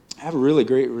 I have a really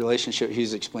great relationship.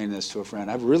 He's explaining this to a friend.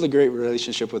 I have a really great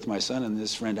relationship with my son. And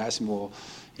this friend asked him, well,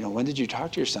 when did you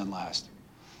talk to your son last?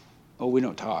 Oh, we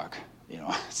don't talk.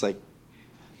 It's like,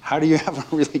 how do you have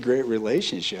a really great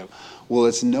relationship? Well,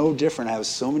 it's no different. I have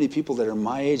so many people that are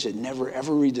my age that never,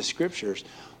 ever read the scriptures.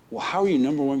 Well, how are you,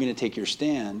 number one, going to take your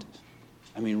stand?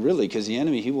 I mean, really, because the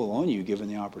enemy, he will own you given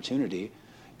the opportunity.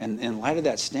 And in light of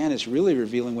that stand, it's really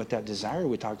revealing what that desire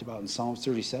we talked about in Psalms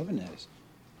 37 is.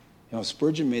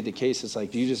 Spurgeon made the case, it's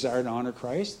like, do you desire to honor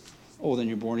Christ? Oh, then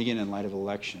you're born again in light of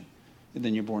election. And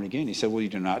then you're born again. He said, well, you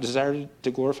do not desire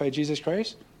to glorify Jesus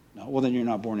Christ? No, well, then you're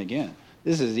not born again.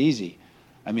 This is easy.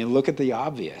 I mean, look at the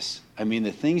obvious. I mean,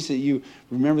 the things that you,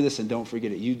 remember this and don't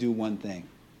forget it, you do one thing,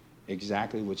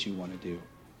 exactly what you want to do.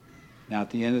 Now, at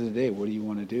the end of the day, what do you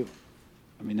want to do?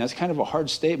 I mean, that's kind of a hard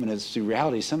statement as to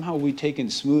reality. Somehow we take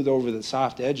and smooth over the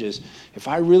soft edges. If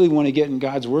I really want to get in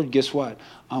God's Word, guess what?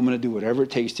 I'm going to do whatever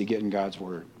it takes to get in God's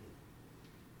Word.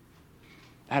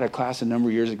 I had a class a number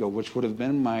of years ago, which would have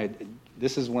been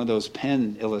this is one of those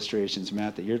pen illustrations,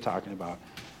 Matt, that you're talking about.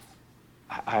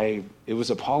 It was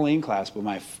a Pauline class, but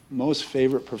my most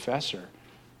favorite professor.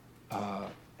 And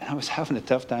I was having a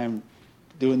tough time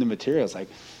doing the materials. Like,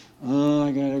 oh,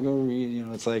 I gotta go read.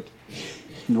 It's like,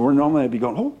 normally I'd be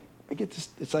going, oh, I get this.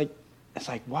 It's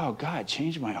like, wow, God,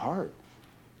 change my heart.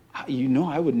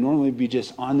 I would normally be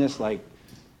just on this like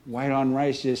white on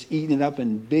rice, just eating it up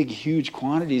in big, huge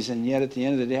quantities. And yet at the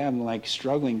end of the day, I'm like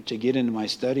struggling to get into my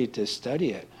study to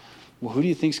study it. Well, who do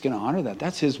you think's going to honor that?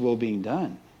 That's his will being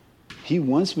done. He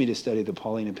wants me to study the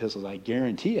Pauline epistles. I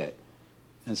guarantee it.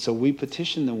 And so we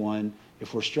petition the one,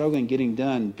 if we're struggling getting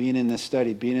done, being in this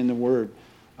study, being in the Word,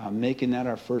 making that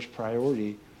our first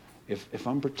priority. If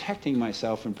I'm protecting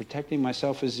myself and protecting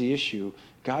myself is the issue,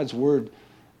 God's Word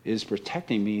is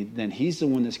protecting me, then he's the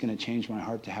one that's going to change my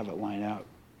heart to have it line out.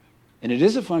 And it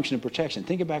is a function of protection.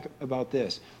 Think about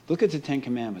this. Look at the 10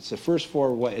 Commandments. The first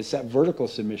 4, what? It's that vertical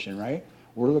submission, right?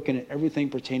 We're looking at everything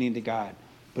pertaining to God,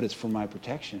 but it's for my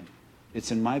protection.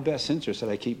 It's in my best interest that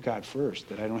I keep God first,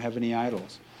 that I don't have any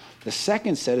idols. The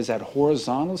second set is that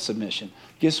horizontal submission.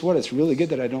 Guess what? It's really good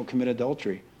that I don't commit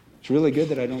adultery. It's really good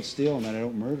that I don't steal and that I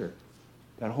don't murder.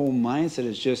 That whole mindset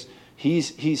is just,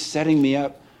 he's setting me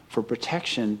up for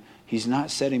protection. He's not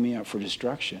setting me up for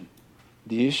destruction.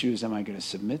 The issue is, am I going to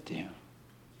submit to him?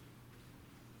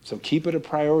 So keep it a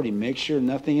priority. Make sure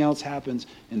nothing else happens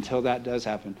until that does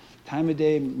happen. Time of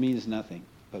day means nothing,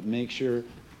 but make sure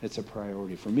it's a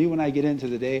priority. For me, when I get into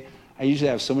the day, I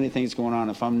usually have so many things going on.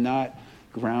 If I'm not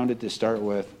grounded to start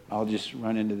with, I'll just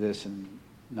run into this and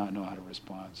not know how to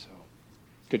respond. So,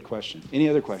 good question. Any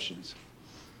other questions?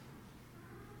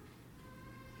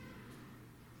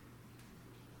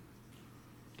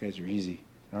 You guys are easy.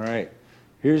 All right.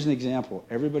 Here's an example.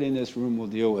 Everybody in this room will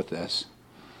deal with this.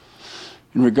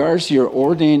 In regards to your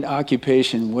ordained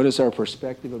occupation, what is our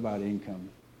perspective about income?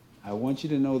 I want you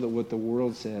to know that what the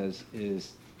world says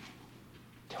is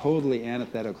totally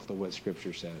antithetical to what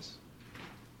Scripture says.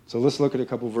 So let's look at a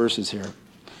couple verses here.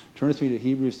 Turn with me to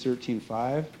Hebrews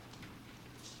 13:5.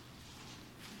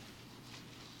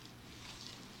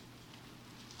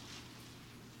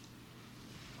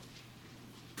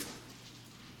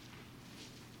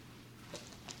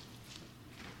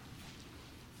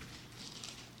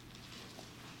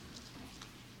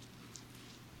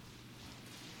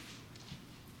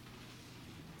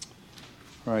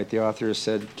 All right, the author has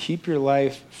said, keep your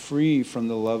life free from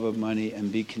the love of money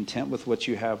and be content with what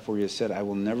you have, for he has said, I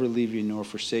will never leave you nor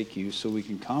forsake you. So we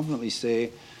can confidently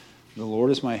say, the Lord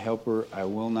is my helper. I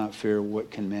will not fear.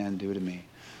 What can man do to me?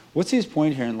 What's his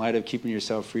point here in light of keeping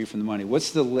yourself free from the money?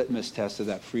 What's the litmus test of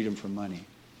that freedom from money?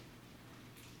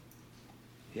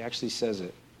 He actually says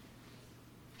it.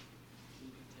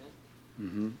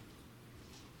 Mm-hmm.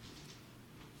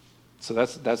 So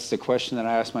that's the question that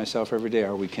I ask myself every day.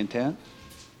 Are we content?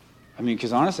 I mean,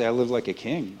 because honestly, I live like a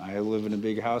king. I live in a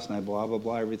big house and I blah, blah,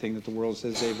 blah, everything that the world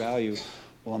says they value.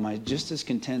 Well, am I just as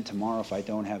content tomorrow if I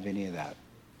don't have any of that?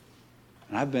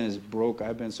 And I've been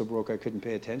so broke I couldn't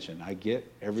pay attention. I get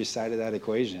every side of that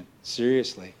equation,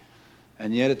 seriously.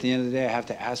 And yet at the end of the day, I have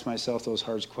to ask myself those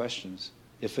hard questions.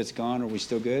 If it's gone, are we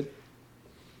still good?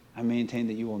 I maintain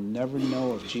that you will never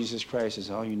know if Jesus Christ is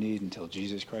all you need until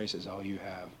Jesus Christ is all you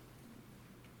have.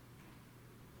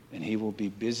 And he will be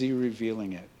busy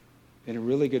revealing it in a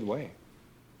really good way.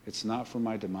 It's not for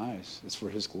my demise. It's for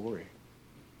his glory.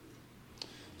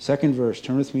 Second verse,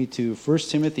 turn with me to 1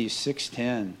 Timothy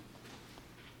 6:10.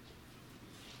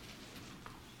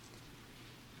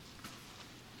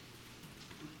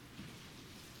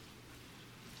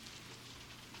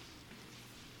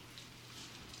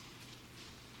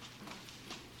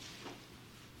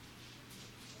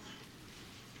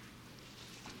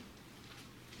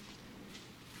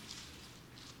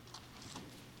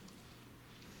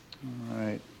 All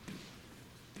right.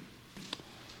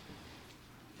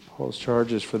 Paul's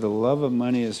charge is, for the love of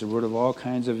money is the root of all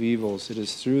kinds of evils. It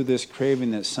is through this craving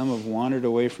that some have wandered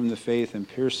away from the faith and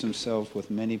pierced themselves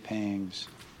with many pangs.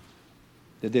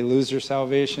 Did they lose their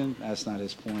salvation? That's not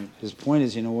his point. His point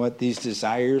is, you know what? These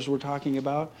desires we're talking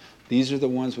about, these are the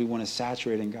ones we want to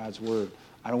saturate in God's word.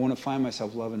 I don't want to find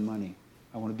myself loving money.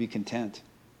 I want to be content.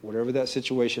 Whatever that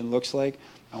situation looks like,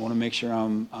 I want to make sure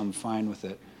I'm fine with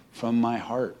it from my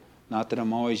heart. Not that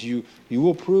I'm always, you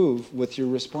will prove with your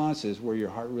responses where your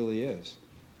heart really is.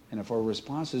 And if our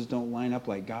responses don't line up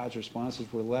like God's responses,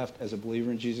 we're left as a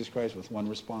believer in Jesus Christ with one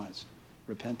response: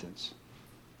 repentance.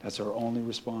 That's our only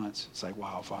response. It's like,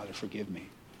 wow, Father, forgive me.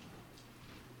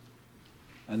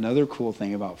 Another cool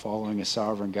thing about following a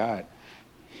sovereign God,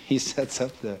 he sets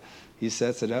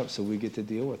it up so we get to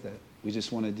deal with it. We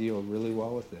just want to deal really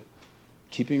well with it.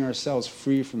 Keeping ourselves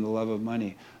free from the love of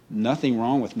money. Nothing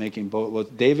wrong with making boatloads.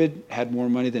 David had more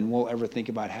money than we'll ever think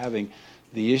about having.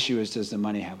 The issue is, does the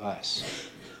money have us?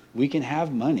 We can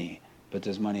have money, but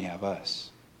does money have us?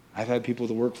 I've had people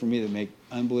that work for me that make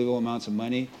unbelievable amounts of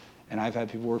money, and I've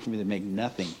had people work for me that make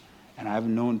nothing. And I've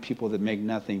known people that make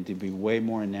nothing to be way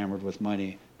more enamored with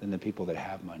money than the people that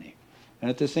have money. And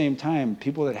at the same time,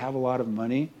 people that have a lot of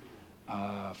money,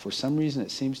 for some reason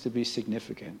it seems to be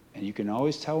significant. And you can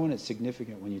always tell when it's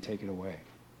significant when you take it away,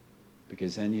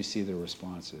 because then you see the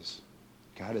responses.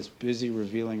 God is busy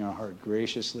revealing our heart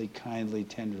graciously, kindly,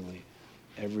 tenderly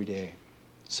every day.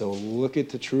 So look at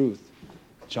the truth.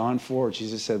 John 4,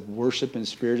 Jesus said, worship in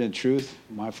spirit and truth.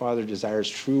 My Father desires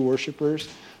true worshipers.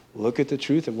 Look at the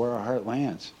truth of where our heart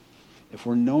lands. If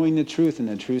we're knowing the truth and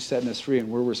the truth setting us free and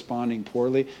we're responding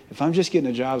poorly, if I'm just getting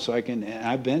a job so I can, and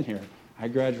I've been here. I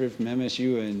graduated from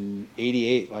MSU in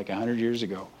 88, like 100 years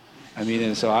ago. I mean,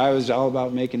 and so I was all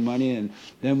about making money, and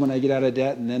then when I get out of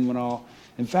debt, and then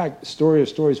in fact, story of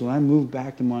stories, when I moved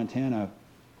back to Montana,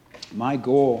 my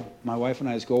wife and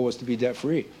I's goal was to be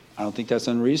debt-free. I don't think that's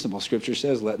unreasonable. Scripture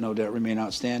says, let no debt remain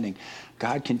outstanding.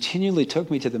 God continually took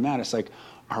me to the mat. It's like,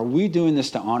 are we doing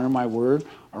this to honor my word?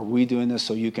 Are we doing this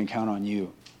so you can count on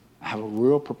you? I have a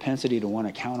real propensity to want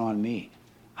to count on me.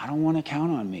 I don't want to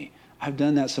count on me. I've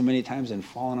done that so many times and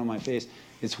fallen on my face.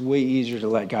 It's way easier to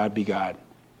let God be God,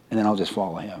 and then I'll just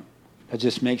follow him. That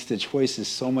just makes the choices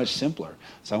so much simpler.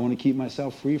 So I want to keep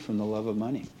myself free from the love of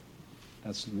money.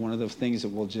 That's one of the things that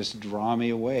will just draw me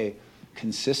away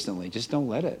consistently. Just don't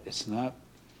let it. It's not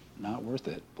worth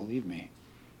it, believe me.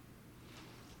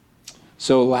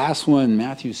 So last one,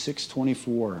 Matthew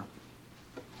 6:24.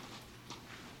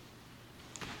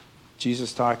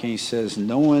 Jesus talking, he says,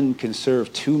 no one can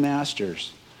serve two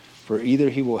masters, for either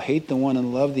he will hate the one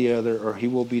and love the other, or he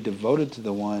will be devoted to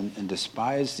the one and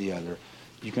despise the other.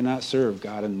 You cannot serve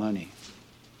God and money.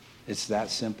 It's that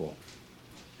simple.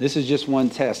 This is just one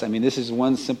test. I mean, this is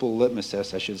one simple litmus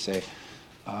test, I should say.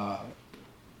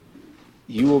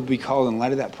 you will be called, in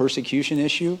light of that persecution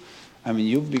issue, I mean,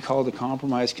 you'll be called to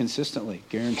compromise consistently,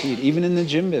 guaranteed. Even in the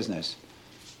gym business,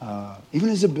 even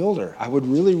as a builder, I would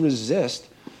really resist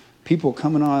people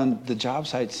coming on the job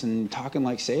sites and talking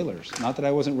like sailors. Not that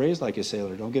I wasn't raised like a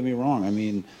sailor, don't get me wrong. I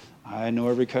mean, I know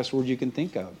every cuss word you can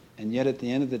think of. And yet at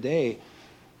the end of the day,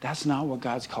 that's not what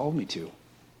God's called me to.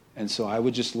 And so I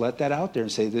would just let that out there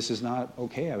and say, this is not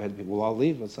okay. I've had people, well, I'll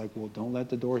leave. It's like, well, don't let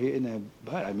the door hit in the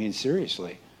butt. I mean,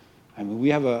 seriously. I mean, we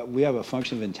have a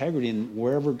function of integrity, and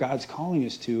wherever God's calling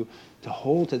us to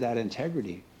hold to that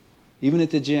integrity. Even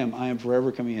at the gym, I am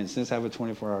forever coming in, since I have a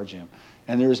 24-hour gym.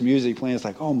 And there's music playing. It's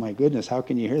like, oh my goodness, how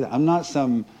can you hear that? I'm not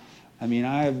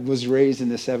I was raised in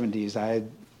the 70s.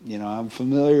 I'm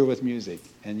familiar with music.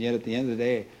 And yet at the end of the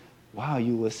day, wow,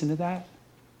 you listen to that?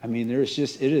 I mean,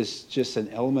 it is just an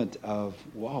element of,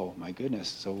 whoa, my goodness.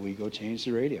 So we go change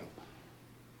the radio.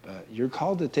 But you're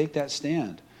called to take that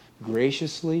stand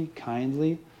graciously,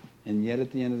 kindly, and yet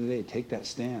at the end of the day, take that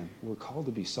stand. We're called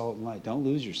to be salt and light. Don't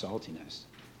lose your saltiness.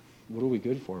 What are we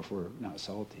good for if we're not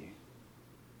salty?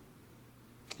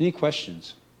 Any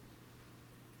questions?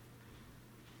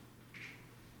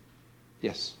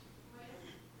 Yes.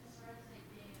 As far as like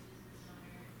being a business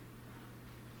owner,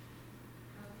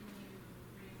 how can you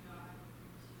bring God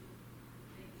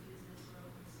into like the business world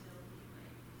and still be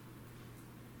like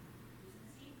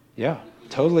businessy? Yeah,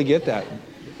 totally get that.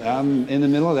 I'm in the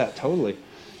middle of that, totally.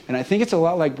 And I think it's a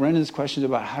lot like Brendan's questions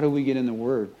about how do we get in the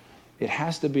Word. It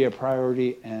has to be a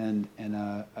priority and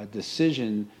a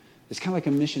decision. It's kind of like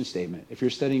a mission statement. If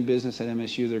you're studying business at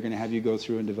MSU, they're going to have you go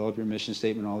through and develop your mission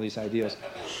statement, all these ideas.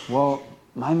 Well,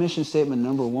 my mission statement,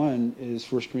 number one,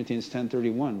 is 1 Corinthians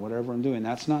 10:31, whatever I'm doing.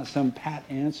 That's not some pat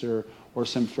answer or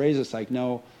some phrase. It's like,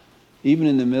 no, even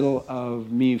in the middle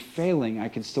of me failing, I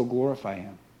can still glorify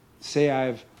Him.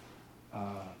 Say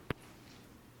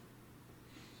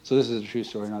so this is a true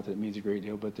story, not that it means a great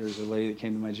deal, but there's a lady that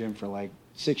came to my gym for like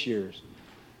 6 years.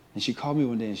 And she called me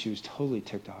one day and she was totally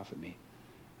ticked off at me.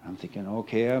 I'm thinking,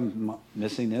 okay, I'm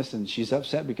missing this. And she's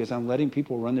upset because I'm letting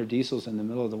people run their diesels in the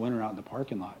middle of the winter out in the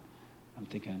parking lot. I'm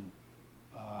thinking,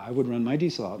 I would run my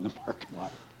diesel out in the parking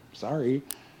lot. Sorry.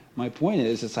 My point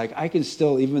is, it's like I can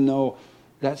still, even though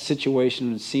that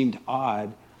situation seemed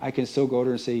odd, I can still go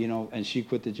to her and say, and she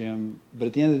quit the gym. But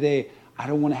at the end of the day, I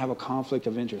don't want to have a conflict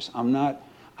of interest.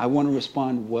 I want to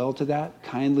respond well to that,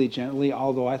 kindly, gently,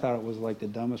 although I thought it was like the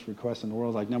dumbest request in the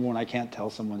world. Like, number one, I can't tell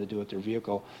someone to do with their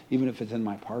vehicle, even if it's in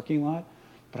my parking lot.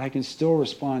 But I can still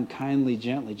respond kindly,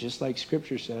 gently, just like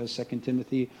Scripture says, 2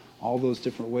 Timothy, all those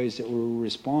different ways that we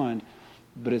respond.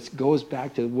 But it goes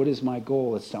back to what is my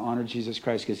goal? It's to honor Jesus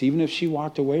Christ. Because even if she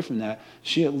walked away from that,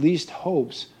 she at least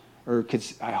hopes,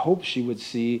 I hope she would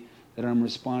see that I'm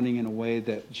responding in a way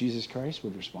that Jesus Christ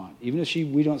would respond. Even if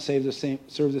we don't serve the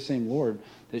same Lord,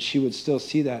 that she would still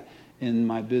see that in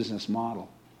my business model.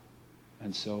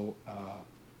 And so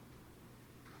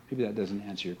maybe that doesn't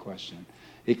answer your question.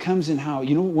 It comes in how,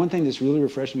 one thing that's really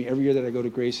refreshed me every year that I go to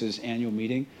Grace's annual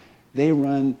meeting, they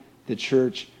run the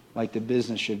church like the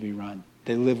business should be run.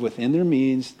 They live within their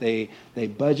means. They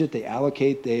budget, they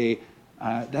allocate,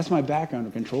 that's my background,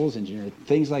 a controls engineer.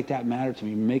 Things like that matter to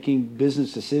me. Making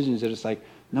business decisions that it's like,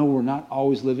 no, we're not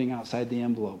always living outside the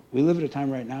envelope. We live at a time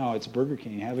right now, it's Burger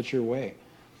King, have it your way.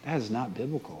 That is not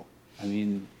biblical. I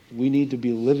mean, we need to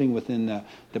be living within the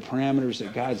parameters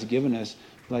that God's given us,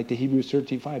 like the Hebrews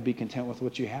 13:5, be content with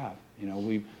what you have.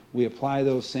 We apply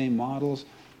those same models.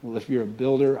 Well, if you're a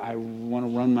builder, I want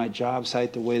to run my job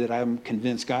site the way that I'm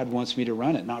convinced God wants me to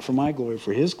run it, not for my glory,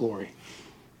 for His glory.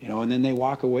 And then they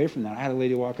walk away from that. I had a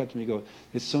lady walk up to me and go,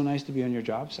 it's so nice to be on your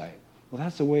job site. Well,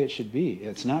 that's the way it should be.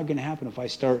 It's not going to happen if I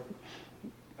start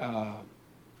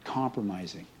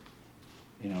compromising.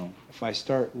 If I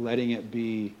start letting it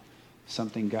be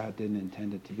something God didn't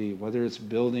intend it to be, whether it's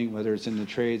building, whether it's in the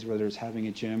trades, whether it's having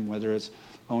a gym, whether it's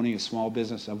owning a small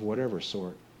business of whatever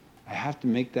sort. I have to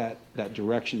make that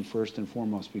direction first and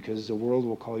foremost, because the world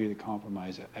will call you to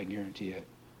compromise it. I guarantee it.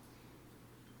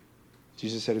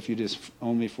 Jesus said, if you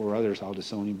disown me for others, I'll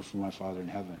disown you before my Father in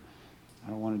heaven. I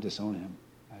don't want to disown Him.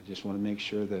 I just want to make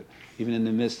sure that even in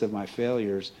the midst of my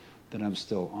failures, that I'm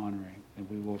still honoring, and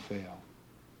we will fail.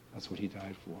 That's what He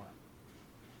died for.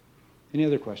 Any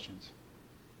other questions?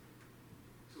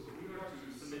 So we have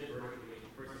to submit vertically,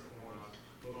 first and foremost,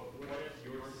 but what if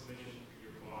your submission to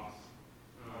your boss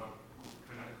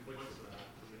kind of conflicts with that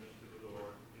submission to the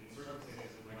Lord? In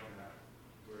circumstances like that,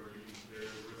 where there's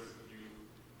a risk of you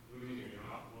losing your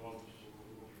job, well, what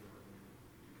would you recommend?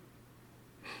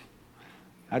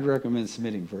 I'd recommend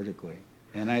submitting vertically.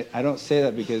 And I don't say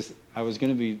that because I was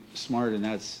going to be smart, and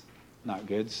that's not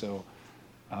good. So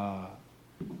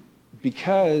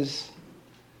because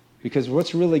Because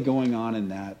what's really going on in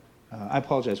that, I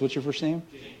apologize, what's your first name?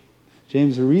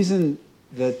 James, the reason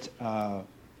that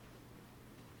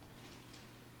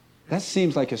that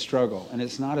seems like a struggle, and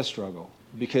it's not a struggle.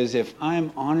 Because if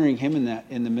I'm honoring him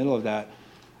in the middle of that,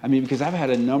 I mean, because I've had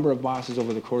a number of bosses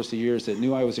over the course of years that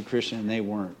knew I was a Christian and they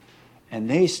weren't. And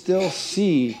they still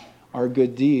see our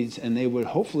good deeds, and they would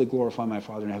hopefully glorify my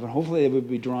Father in heaven. Hopefully they would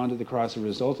be drawn to the cross as a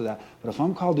result of that. But if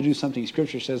I'm called to do something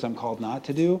Scripture says I'm called not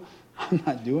to do, I'm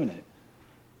not doing it.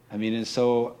 I mean, and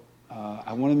so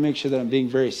I want to make sure that I'm being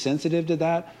very sensitive to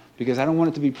that, because I don't want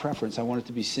it to be preference. I want it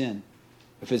to be sin.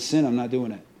 If it's sin, I'm not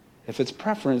doing it. If it's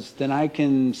preference, then I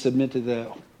can submit to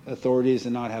the authorities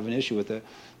and not have an issue with it.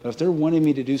 But if they're wanting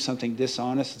me to do something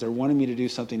dishonest, if they're wanting me to do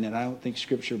something that I don't think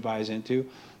Scripture buys into,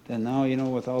 then now,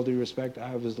 with all due respect,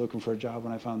 I was looking for a job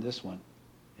when I found this one.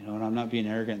 And I'm not being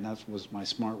arrogant, and that was my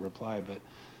smart reply.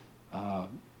 But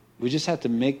we just have to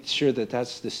make sure that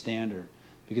that's the standard.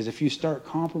 Because if you start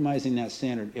compromising that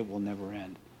standard, it will never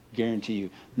end. Guarantee you.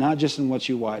 Not just in what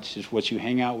you watch, it's what you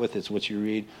hang out with, it's what you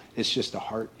read. It's just a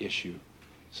heart issue.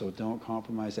 So don't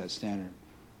compromise that standard.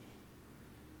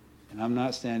 And I'm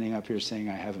not standing up here saying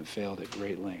I haven't failed at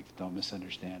great length. Don't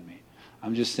misunderstand me.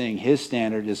 I'm just saying his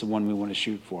standard is the one we want to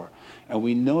shoot for. And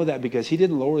we know that because he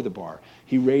didn't lower the bar.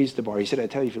 He raised the bar. He said, I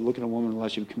tell you, if you look at a woman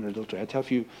unless you've committed adultery. I tell you,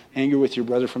 if you anger with your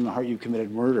brother from the heart, you've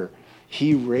committed murder.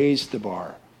 He raised the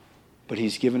bar. But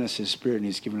he's given us his Spirit, and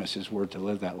he's given us his word to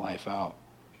live that life out.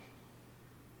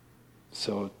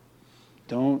 So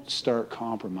don't start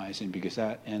compromising, because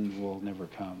that end will never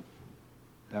come.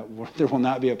 There will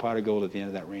not be a pot of gold at the end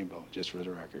of that rainbow, just for the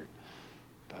record.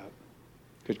 But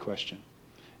good question.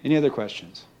 Any other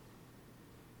questions?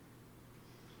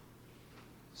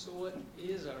 So what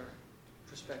is our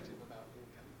perspective about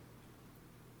income?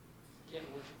 Can't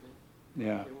worship it.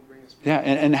 Yeah. It will bring us Yeah,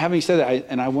 and having said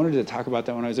that, I wanted to talk about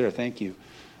that when I was there. Thank you.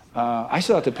 I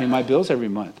still have to pay my bills every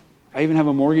month. I even have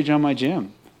a mortgage on my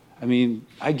gym. I mean,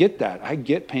 I get that. I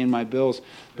get paying my bills.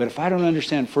 But if I don't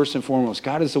understand, first and foremost,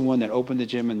 God is the one that opened the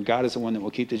gym, and God is the one that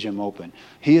will keep the gym open.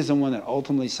 He is the one that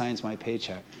ultimately signs my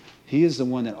paycheck. He is the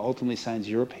one that ultimately signs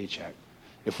your paycheck.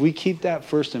 If we keep that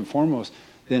first and foremost,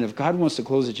 then if God wants to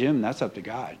close the gym, that's up to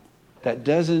God. That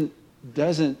doesn't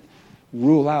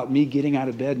rule out me getting out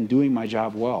of bed and doing my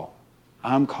job well.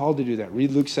 I'm called to do that.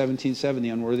 Read Luke 17:7, the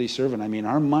unworthy servant. I mean,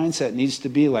 our mindset needs to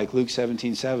be like Luke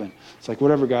 17:7. It's like,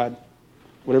 whatever, God.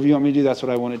 Whatever you want me to do, that's what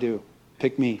I want to do.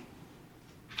 Pick me.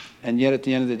 And yet at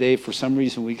the end of the day, for some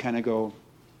reason, we kind of go,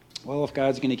 well, if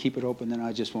God's going to keep it open, then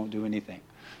I just won't do anything.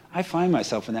 I find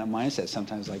myself in that mindset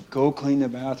sometimes, like, go clean the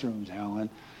bathrooms, Alan.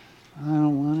 I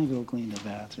don't want to go clean the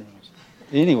bathrooms.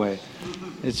 Anyway,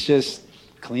 it's just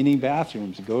cleaning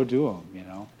bathrooms. Go do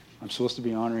them, I'm supposed to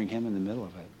be honoring him in the middle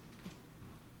of it.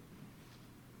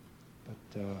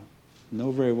 But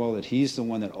know very well that he's the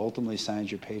one that ultimately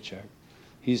signs your paycheck.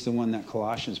 He's the one, that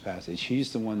Colossians passage,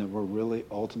 he's the one that we're really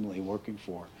ultimately working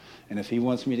for. And if he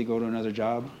wants me to go to another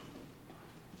job,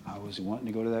 I was wanting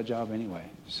to go to that job anyway.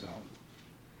 So,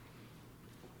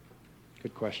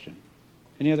 good question.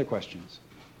 Any other questions?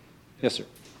 Yes, sir.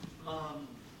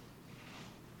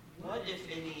 What, if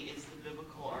any, is the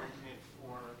biblical argument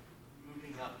for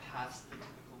moving up past the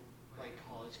typical,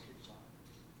 college kid job?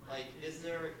 Is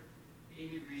there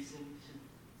any reason to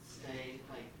stay, in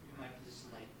my position,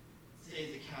 stay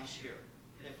as a cashier,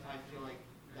 if I feel like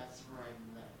that's where I'm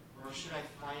led? Or should I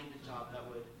find a job that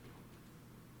would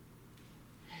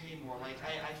pay more?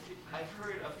 I've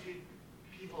heard a few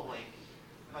people,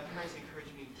 my parents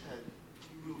encouraged me to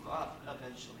move up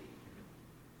eventually.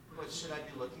 But should I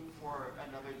be looking for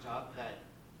another job that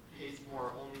pays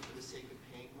more only for the sake of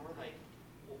paying more?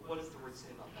 What does the word say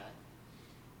about that?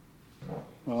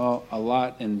 Well, a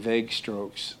lot in vague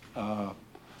strokes.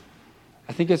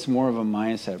 I think it's more of a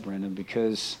mindset, Brendan,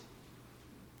 because,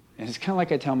 and it's kind of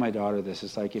like I tell my daughter this,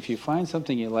 it's like if you find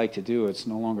something you like to do, it's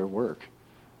no longer work.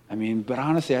 I mean, but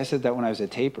honestly, I said that when I was a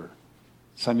taper.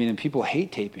 So, and people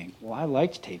hate taping. Well, I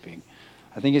liked taping.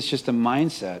 I think it's just a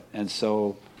mindset. And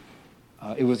so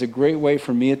it was a great way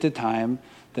for me at the time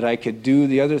that I could do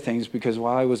the other things, because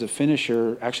while I was a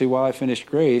finisher, actually while I finished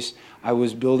Grace, I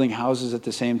was building houses at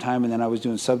the same time, and then I was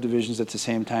doing subdivisions at the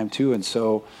same time too, and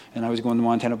I was going to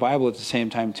Montana Bible at the same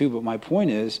time too. But my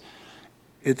point is,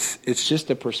 it's just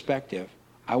a perspective.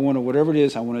 I want to, whatever it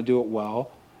is, I want to do it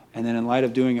well, and then in light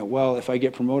of doing it well, if I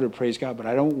get promoted, praise God. But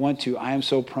I don't want to. I am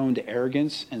so prone to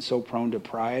arrogance and so prone to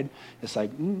pride. It's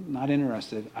like, not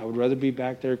interested. I would rather be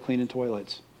back there cleaning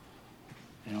toilets.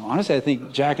 Honestly, I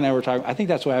think Jack and I were talking, I think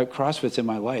that's why CrossFit's in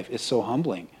my life. It's so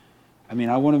humbling.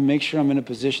 I want to make sure I'm in a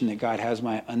position that God has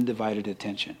my undivided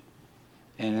attention.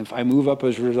 And if I move up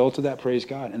as a result of that, praise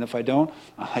God. And if I don't,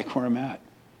 I like where I'm at.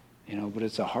 But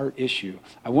it's a heart issue.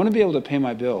 I want to be able to pay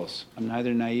my bills. I'm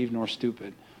neither naive nor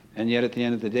stupid. And yet at the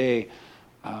end of the day,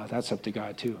 that's up to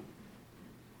God too.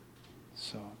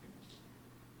 So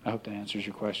I hope that answers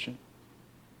your question.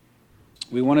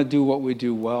 We want to do what we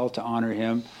do well to honor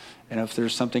him. And if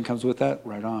there's something comes with that,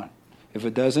 right on. If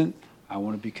it doesn't, I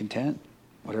want to be content.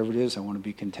 Whatever it is, I want to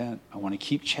be content. I want to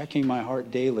keep checking my heart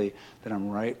daily that I'm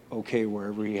right, okay,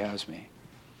 wherever he has me.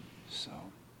 So,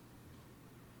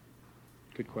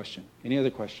 good question. Any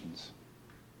other questions?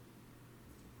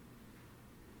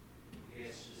 I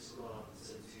guess just go off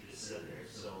since you just said there,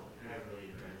 so I haven't really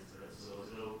read into that. So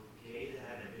is it okay to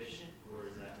have ambition, or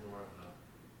is that more of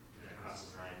that crosses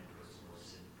pride and personal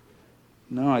sin?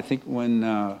 No, I think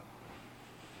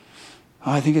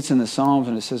I think it's in the Psalms,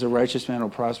 and it says a righteous man will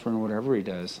prosper in whatever he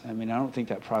does. I mean, I don't think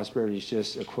that prosperity is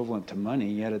just equivalent to money,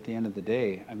 yet at the end of the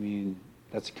day, I mean,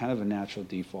 that's kind of a natural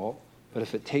default. But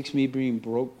if it takes me being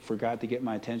broke for God to get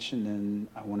my attention, then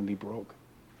I want to be broke.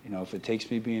 If it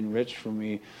takes me being rich for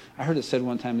me, I heard it said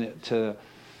one time that to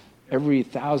every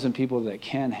 1,000 people that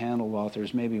can handle wealth,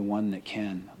 there's maybe one that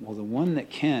can. Well, the one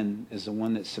that can is the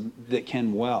one that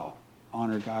can well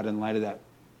honor God in light of that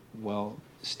well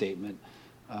statement.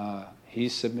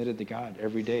 He's submitted to God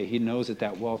every day. He knows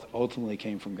that wealth ultimately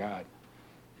came from God.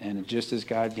 And just as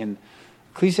God can...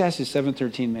 Ecclesiastes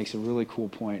 7:13 makes a really cool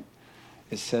point.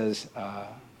 It says,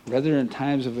 whether in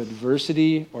times of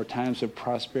adversity or times of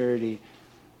prosperity,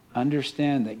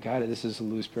 understand that God... This is a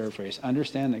loose paraphrase.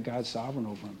 Understand that God's sovereign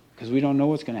over them. Because we don't know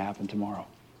what's going to happen tomorrow.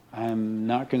 I'm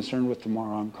not concerned with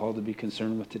tomorrow. I'm called to be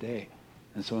concerned with today.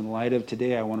 And so in light of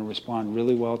today, I want to respond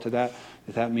really well to that.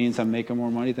 If that means I'm making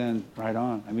more money, then right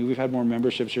on. I mean, we've had more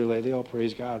memberships here lately. Oh,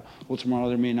 praise God. Well, tomorrow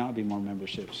there may not be more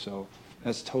memberships. So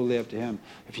that's totally up to him.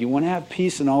 If you want to have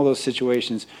peace in all those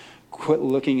situations, quit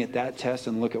looking at that test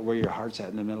and look at where your heart's at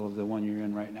in the middle of the one you're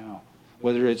in right now.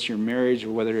 Whether it's your marriage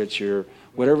or whether it's your,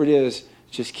 whatever it is,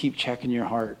 just keep checking your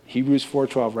heart. Hebrews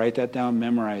 4:12, write that down,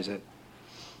 memorize it.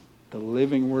 The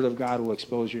living word of God will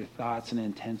expose your thoughts and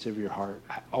intents of your heart.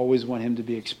 I always want him to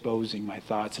be exposing my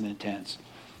thoughts and intents.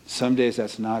 Some days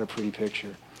that's not a pretty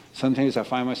picture. Sometimes I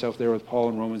find myself there with Paul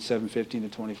in Romans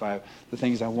 7:15-25. The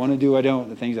things I want to do, I don't.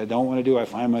 The things I don't want to do, I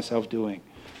find myself doing.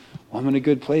 Well, I'm in a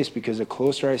good place because the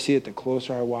closer I see it, the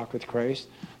closer I walk with Christ,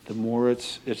 the more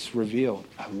it's revealed.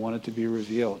 I want it to be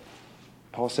revealed.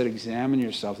 Paul said, examine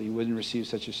yourself that you wouldn't receive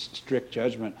such a strict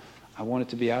judgment. I want it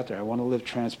to be out there. I want to live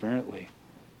transparently.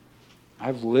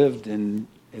 I've lived and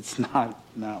it's not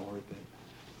worth it.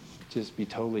 Just be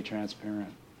totally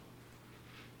transparent.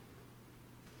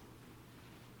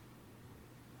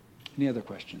 Any other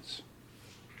questions?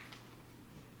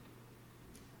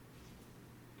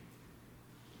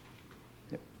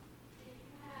 Yep. If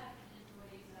you have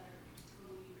employees that are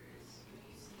believers, what do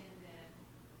you see in them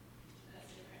that's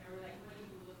different? Or like, what do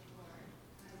you look for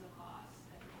as a boss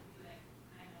that would be like,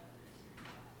 I know this is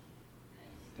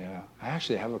God? Yeah, I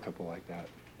actually have a couple like that,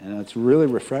 and it's really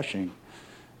refreshing.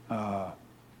 A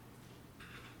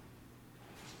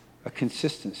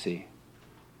consistency,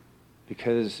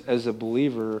 because as a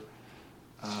believer,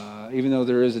 even though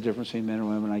there is a difference between men and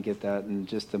women, I get that, and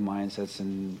just the mindsets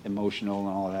and emotional and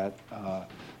all of that,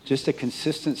 just a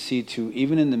consistency to,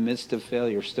 even in the midst of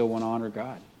failure, still want to honor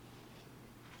God.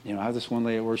 I have this one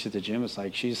lady that works at the gym. It's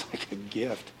like she's like a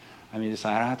gift. I mean, it's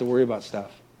like I don't have to worry about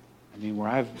stuff. I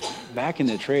mean, back in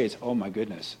the trades, oh my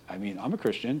goodness. I mean, I'm a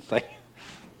Christian. It's like,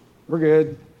 we're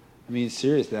good. I mean,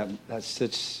 serious, that's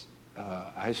such,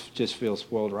 I just feel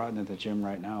spoiled rotten at the gym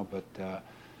right now, but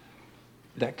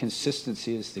that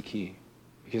consistency is the key.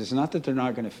 Because it's not that they're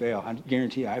not going to fail. I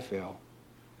guarantee I fail.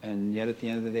 And yet at the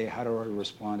end of the day, how do I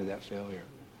respond to that failure?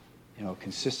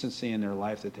 Consistency in their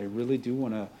life that they really do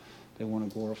want to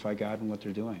glorify God in what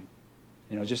they're doing.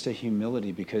 Just a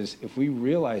humility, because if we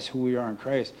realize who we are in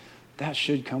Christ, that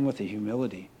should come with a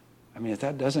humility. I mean, if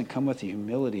that doesn't come with a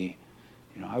humility,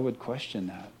 I would question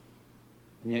that.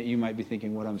 And yet you might be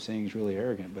thinking what I'm saying is really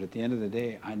arrogant, but at the end of the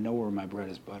day, I know where my bread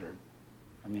is buttered.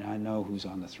 I mean, I know who's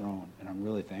on the throne, and I'm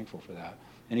really thankful for that.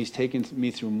 And he's taken me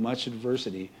through much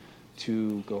adversity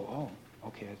to go, oh,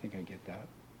 okay, I think I get that.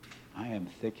 I am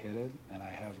thick-headed, and I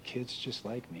have kids just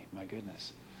like me. My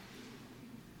goodness.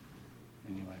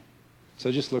 Anyway.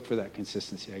 So just look for that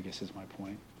consistency, I guess, is my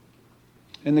point.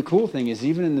 And the cool thing is,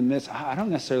 even in the midst, I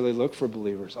don't necessarily look for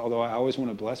believers, although I always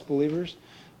want to bless believers.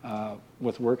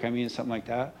 With work, I mean, something like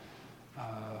that.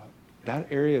 That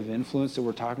area of influence that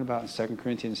we're talking about in 2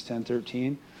 Corinthians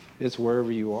 10:13, it's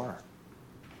wherever you are.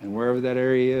 And wherever that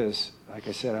area is, like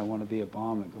I said, I want to be a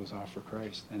bomb that goes off for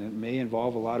Christ. And it may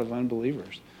involve a lot of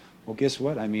unbelievers. Well, guess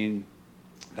what? I mean,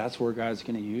 that's where God's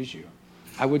going to use you.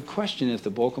 I would question if the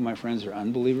bulk of my friends are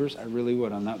unbelievers. I really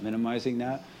would. I'm not minimizing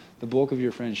that. The bulk of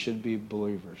your friends should be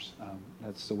believers.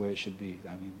 That's the way it should be.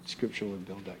 I mean, Scripture would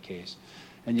build that case.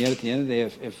 And yet, at the end of the day,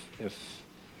 if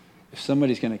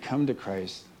somebody's going to come to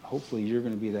Christ, hopefully you're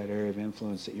going to be that area of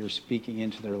influence that you're speaking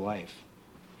into their life,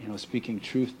 speaking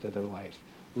truth to their life,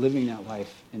 living that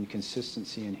life in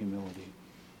consistency and humility.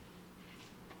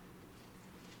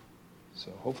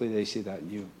 So hopefully they see that in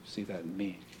you, see that in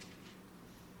me.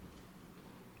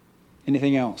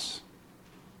 Anything else?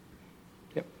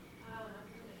 Yep. How do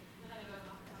you put that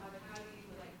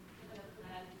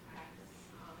into practice,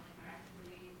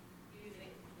 practically using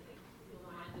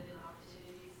people-minded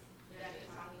opportunities? You guys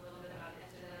were talking a little bit about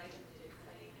yesterday,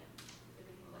 exciting and the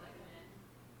people that come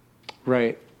in.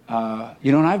 Right.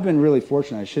 And I've been really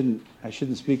fortunate. I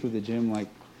shouldn't speak with the gym.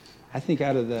 I think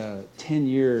out of the 10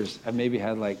 years, I've maybe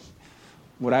had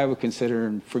what I would consider,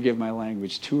 and forgive my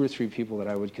language, 2 or 3 people that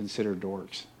I would consider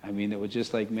dorks. I mean, that would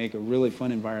just make a really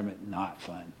fun environment not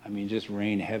fun. I mean, just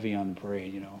rain heavy on the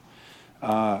parade,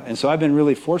 And so I've been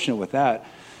really fortunate with that.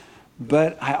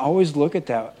 But I always look at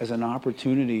that as an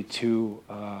opportunity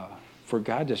for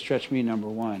God to stretch me, number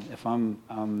one. If I'm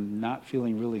not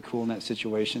feeling really cool in that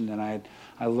situation, then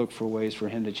I look for ways for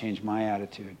him to change my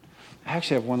attitude. I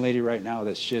actually have one lady right now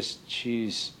that's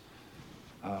she's,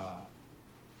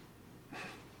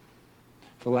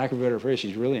 for lack of a better phrase,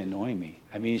 she's really annoying me.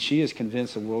 I mean, she is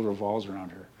convinced the world revolves around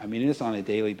her. I mean, it's on a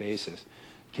daily basis.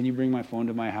 Can you bring my phone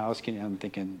to my house? I'm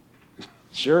thinking,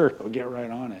 sure, I'll get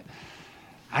right on it.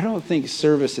 I don't think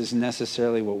service is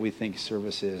necessarily what we think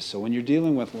service is. So when you're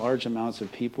dealing with large amounts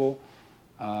of people,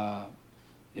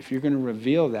 if you're going to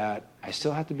reveal that, I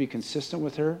still have to be consistent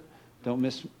with her. Don't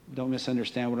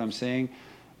misunderstand what I'm saying.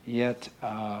 Yet,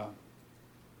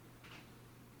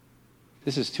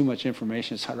 this is too much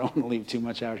information, so I don't want to leave too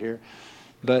much out here.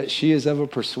 But she is of a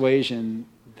persuasion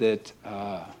that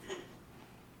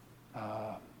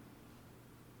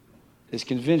is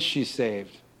convinced she's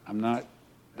saved.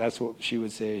 That's what she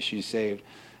would say, she's saved.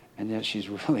 And yet she's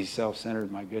really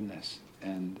self-centered, my goodness.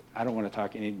 And I don't want to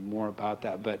talk any more about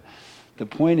that. But the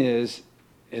point is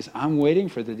I'm waiting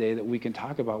for the day that we can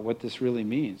talk about what this really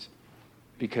means.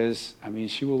 Because,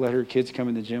 she will let her kids come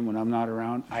in the gym when I'm not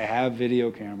around. I have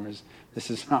video cameras. This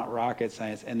is not rocket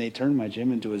science. And they turned my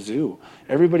gym into a zoo.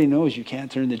 Everybody knows you can't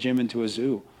turn the gym into a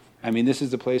zoo. This is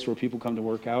the place where people come to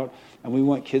work out. And we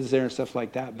want kids there and stuff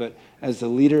like that. But as the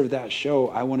leader of that show,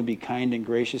 I want to be kind and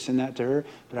gracious in that to her.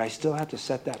 But I still have to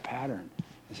set that pattern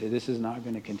and say, this is not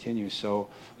going to continue. So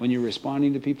when you're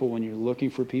responding to people, when you're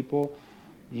looking for people,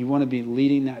 you want to be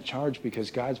leading that charge because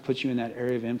God's put you in that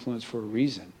area of influence for a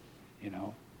reason.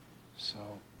 So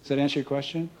does that answer your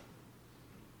question?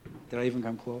 Did I even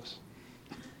come close?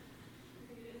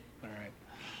 All right.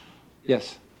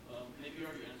 Yes? Maybe you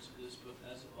already answered this, but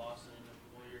as a boss and an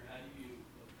employer, how do you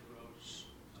approach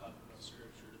talking about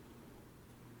Scripture to people?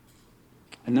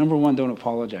 And number one, don't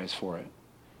apologize for it.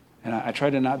 And I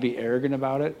try to not be arrogant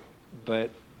about it,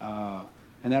 but,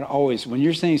 and that always, when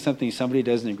you're saying something somebody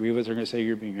doesn't agree with, they're going to say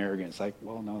you're being arrogant. It's like,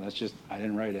 well, no, that's just, I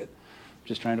didn't write it.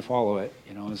 Just trying to follow it,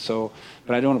 and so,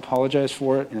 but I don't apologize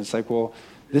for it, and it's like, well,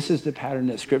 this is the pattern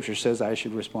that Scripture says I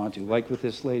should respond to, like with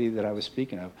this lady that I was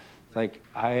speaking of. Like,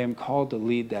 I am called to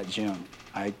lead that gym.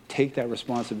 I take that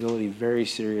responsibility very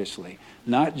seriously,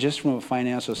 not just from a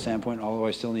financial standpoint, although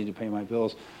I still need to pay my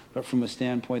bills, but from a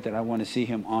standpoint that I want to see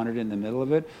him honored in the middle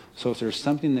of it. So if there's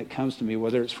something that comes to me,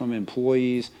 whether it's from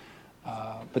employees,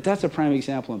 but that's a prime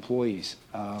example, employees.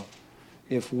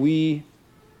 If we...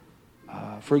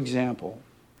 for example,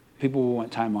 people will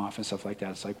want time off and stuff like that.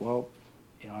 It's like, well,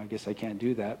 I guess I can't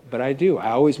do that. But I do.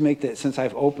 I always make that, since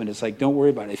I've opened, it's like, don't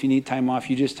worry about it. If you need time off,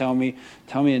 you just tell me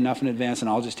enough in advance and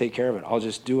I'll just take care of it. I'll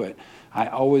just do it. I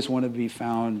always want to be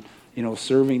found,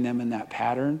 serving them in that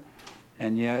pattern.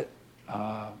 And yet,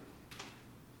 kind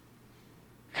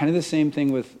of the same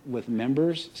thing with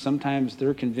members. Sometimes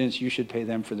they're convinced you should pay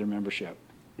them for their membership.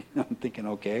 I'm thinking,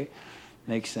 okay.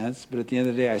 Makes sense. But at the end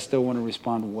of the day, I still want to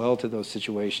respond well to those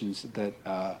situations that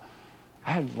I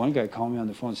had one guy call me on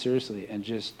the phone seriously and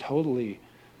just totally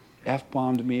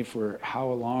F-bombed me for how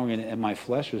long. And my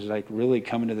flesh was really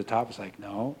coming to the top. It's like,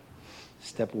 no,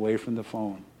 step away from the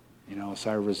phone. So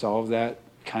I resolved that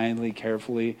kindly,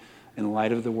 carefully, in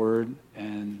light of the word.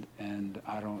 And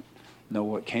I don't know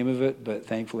what came of it, but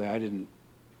thankfully I didn't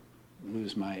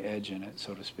lose my edge in it,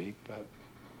 so to speak.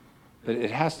 But it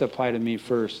has to apply to me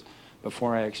first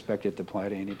before I expect it to apply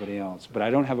to anybody else. But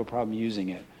I don't have a problem using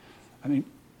it.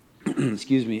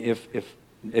 Excuse me,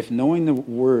 if knowing the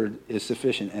word is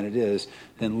sufficient, and it is,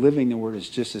 then living the word is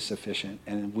just as sufficient.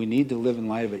 And we need to live in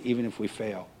light of it even if we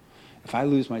fail. if I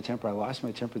lose my temper, I lost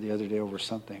my temper the other day over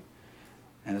something.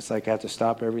 And it's like I have to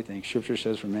stop everything. Scripture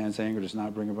says, for man's anger does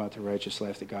not bring about the righteous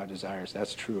life that God desires.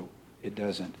 That's true. It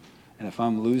doesn't. And if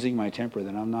I'm losing my temper,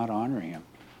 then I'm not honoring him.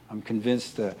 I'm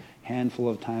convinced the handful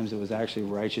of times it was actually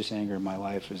righteous anger in my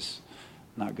life is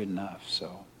not good enough.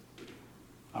 So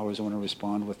I always want to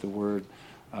respond with the word,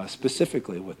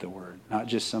 specifically with the word, not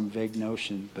just some vague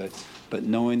notion, but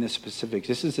knowing the specifics.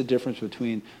 This is the difference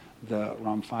between the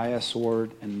Ramphia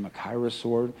sword and the Machaira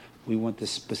sword. We want the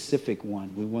specific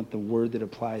one. We want the word that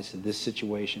applies to this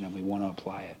situation, and we want to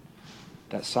apply it.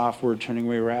 That soft word, turning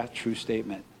away wrath, true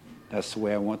statement. That's the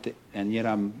way I want it. And yet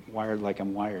I'm wired like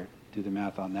I'm wired. Do the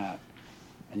math on that.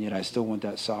 And yet I still want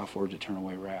that soft word to turn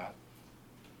away wrath.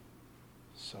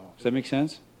 So, does that make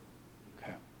sense?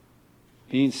 Okay.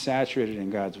 Being saturated in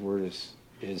God's word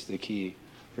is the key.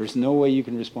 There's no way you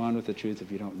can respond with the truth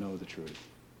if you don't know the truth.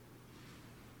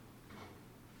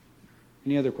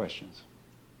 Any other questions?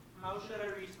 How should I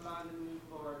respond and move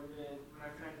forward when my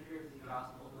friend hears the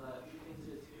gospel, but he thinks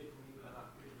it's good for me, but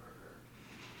not good for her?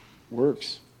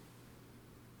 Works.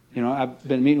 You know, I've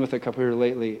been meeting with a couple here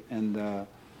lately, and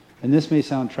this may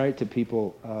sound trite to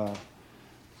people.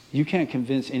 You can't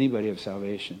convince anybody of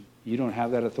salvation. You don't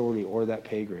have that authority or that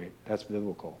pay grade. That's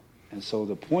biblical. And so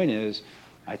the point is,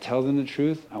 I tell them the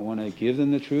truth. I want to give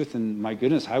them the truth. And my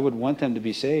goodness, I would want them to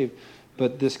be saved.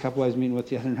 But this couple I was meeting with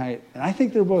the other night, and I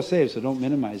think they're both saved, so don't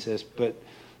minimize this, but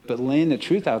laying the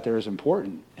truth out there is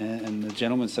important. And the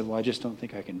gentleman said, well, I just don't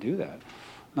think I can do that.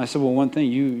 And I said, well, one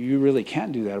thing, you really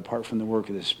can't do that apart from the work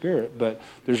of the Spirit, but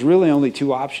there's really only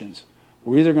two options.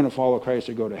 We're either going to follow Christ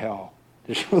or go to hell.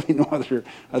 There's really no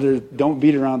other, don't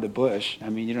beat around the bush. I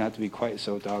mean, you don't have to be quite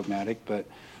so dogmatic, but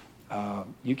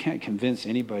you can't convince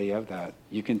anybody of that.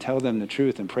 You can tell them the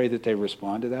truth and pray that they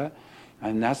respond to that.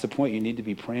 And that's the point. You need to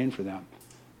be praying for them.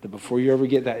 That before you ever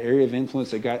get that area of influence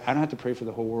that God, I don't have to pray for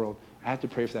the whole world. I have to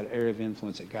pray for that area of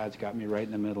influence that God's got me right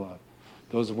in the middle of.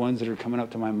 Those ones that are coming up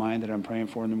to my mind that I'm praying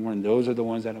for in the morning, those are the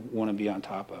ones that I want to be on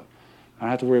top of. I don't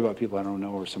have to worry about people I don't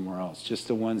know or somewhere else. Just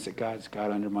the ones that God's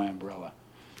got under my umbrella,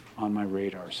 on my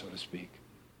radar, so to speak.